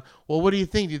back go. on. Well, what do you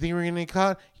think? Do you think we're gonna get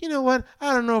caught? You know what?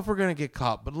 I don't know if we're gonna get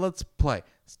caught, but let's play.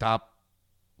 Stop.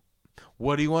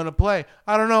 What do you want to play?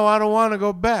 I don't know. I don't want to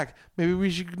go back. Maybe we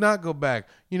should not go back.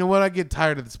 You know what? I get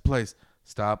tired of this place.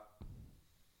 Stop.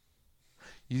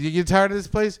 You get tired of this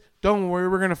place? Don't worry.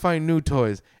 We're going to find new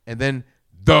toys. And then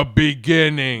the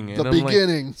beginning. And The I'm like,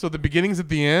 beginning. so the beginning's at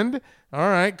the end? All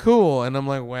right, cool. And I'm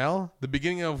like, well, the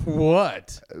beginning of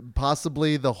what?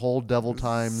 Possibly the whole Devil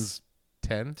Times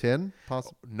 10? 10?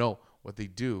 Possibly. No. What they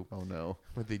do. Oh no.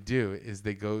 What they do is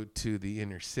they go to the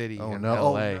inner city in no.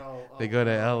 L.A. Oh, no. They go to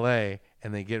L.A.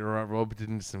 and they get roped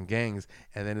into some gangs,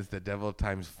 and then it's the Devil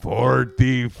Times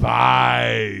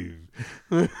 45.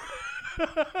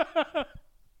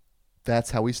 That's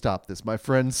how we stop this, my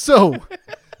friends. So,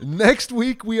 next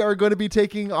week we are going to be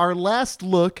taking our last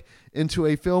look into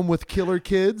a film with killer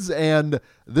kids, and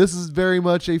this is very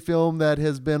much a film that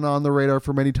has been on the radar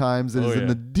for many times. It is in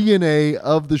the DNA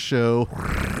of the show.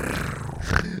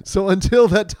 So until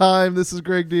that time, this is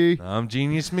Greg D. I'm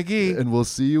Genius McGee. And we'll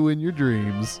see you in your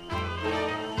dreams.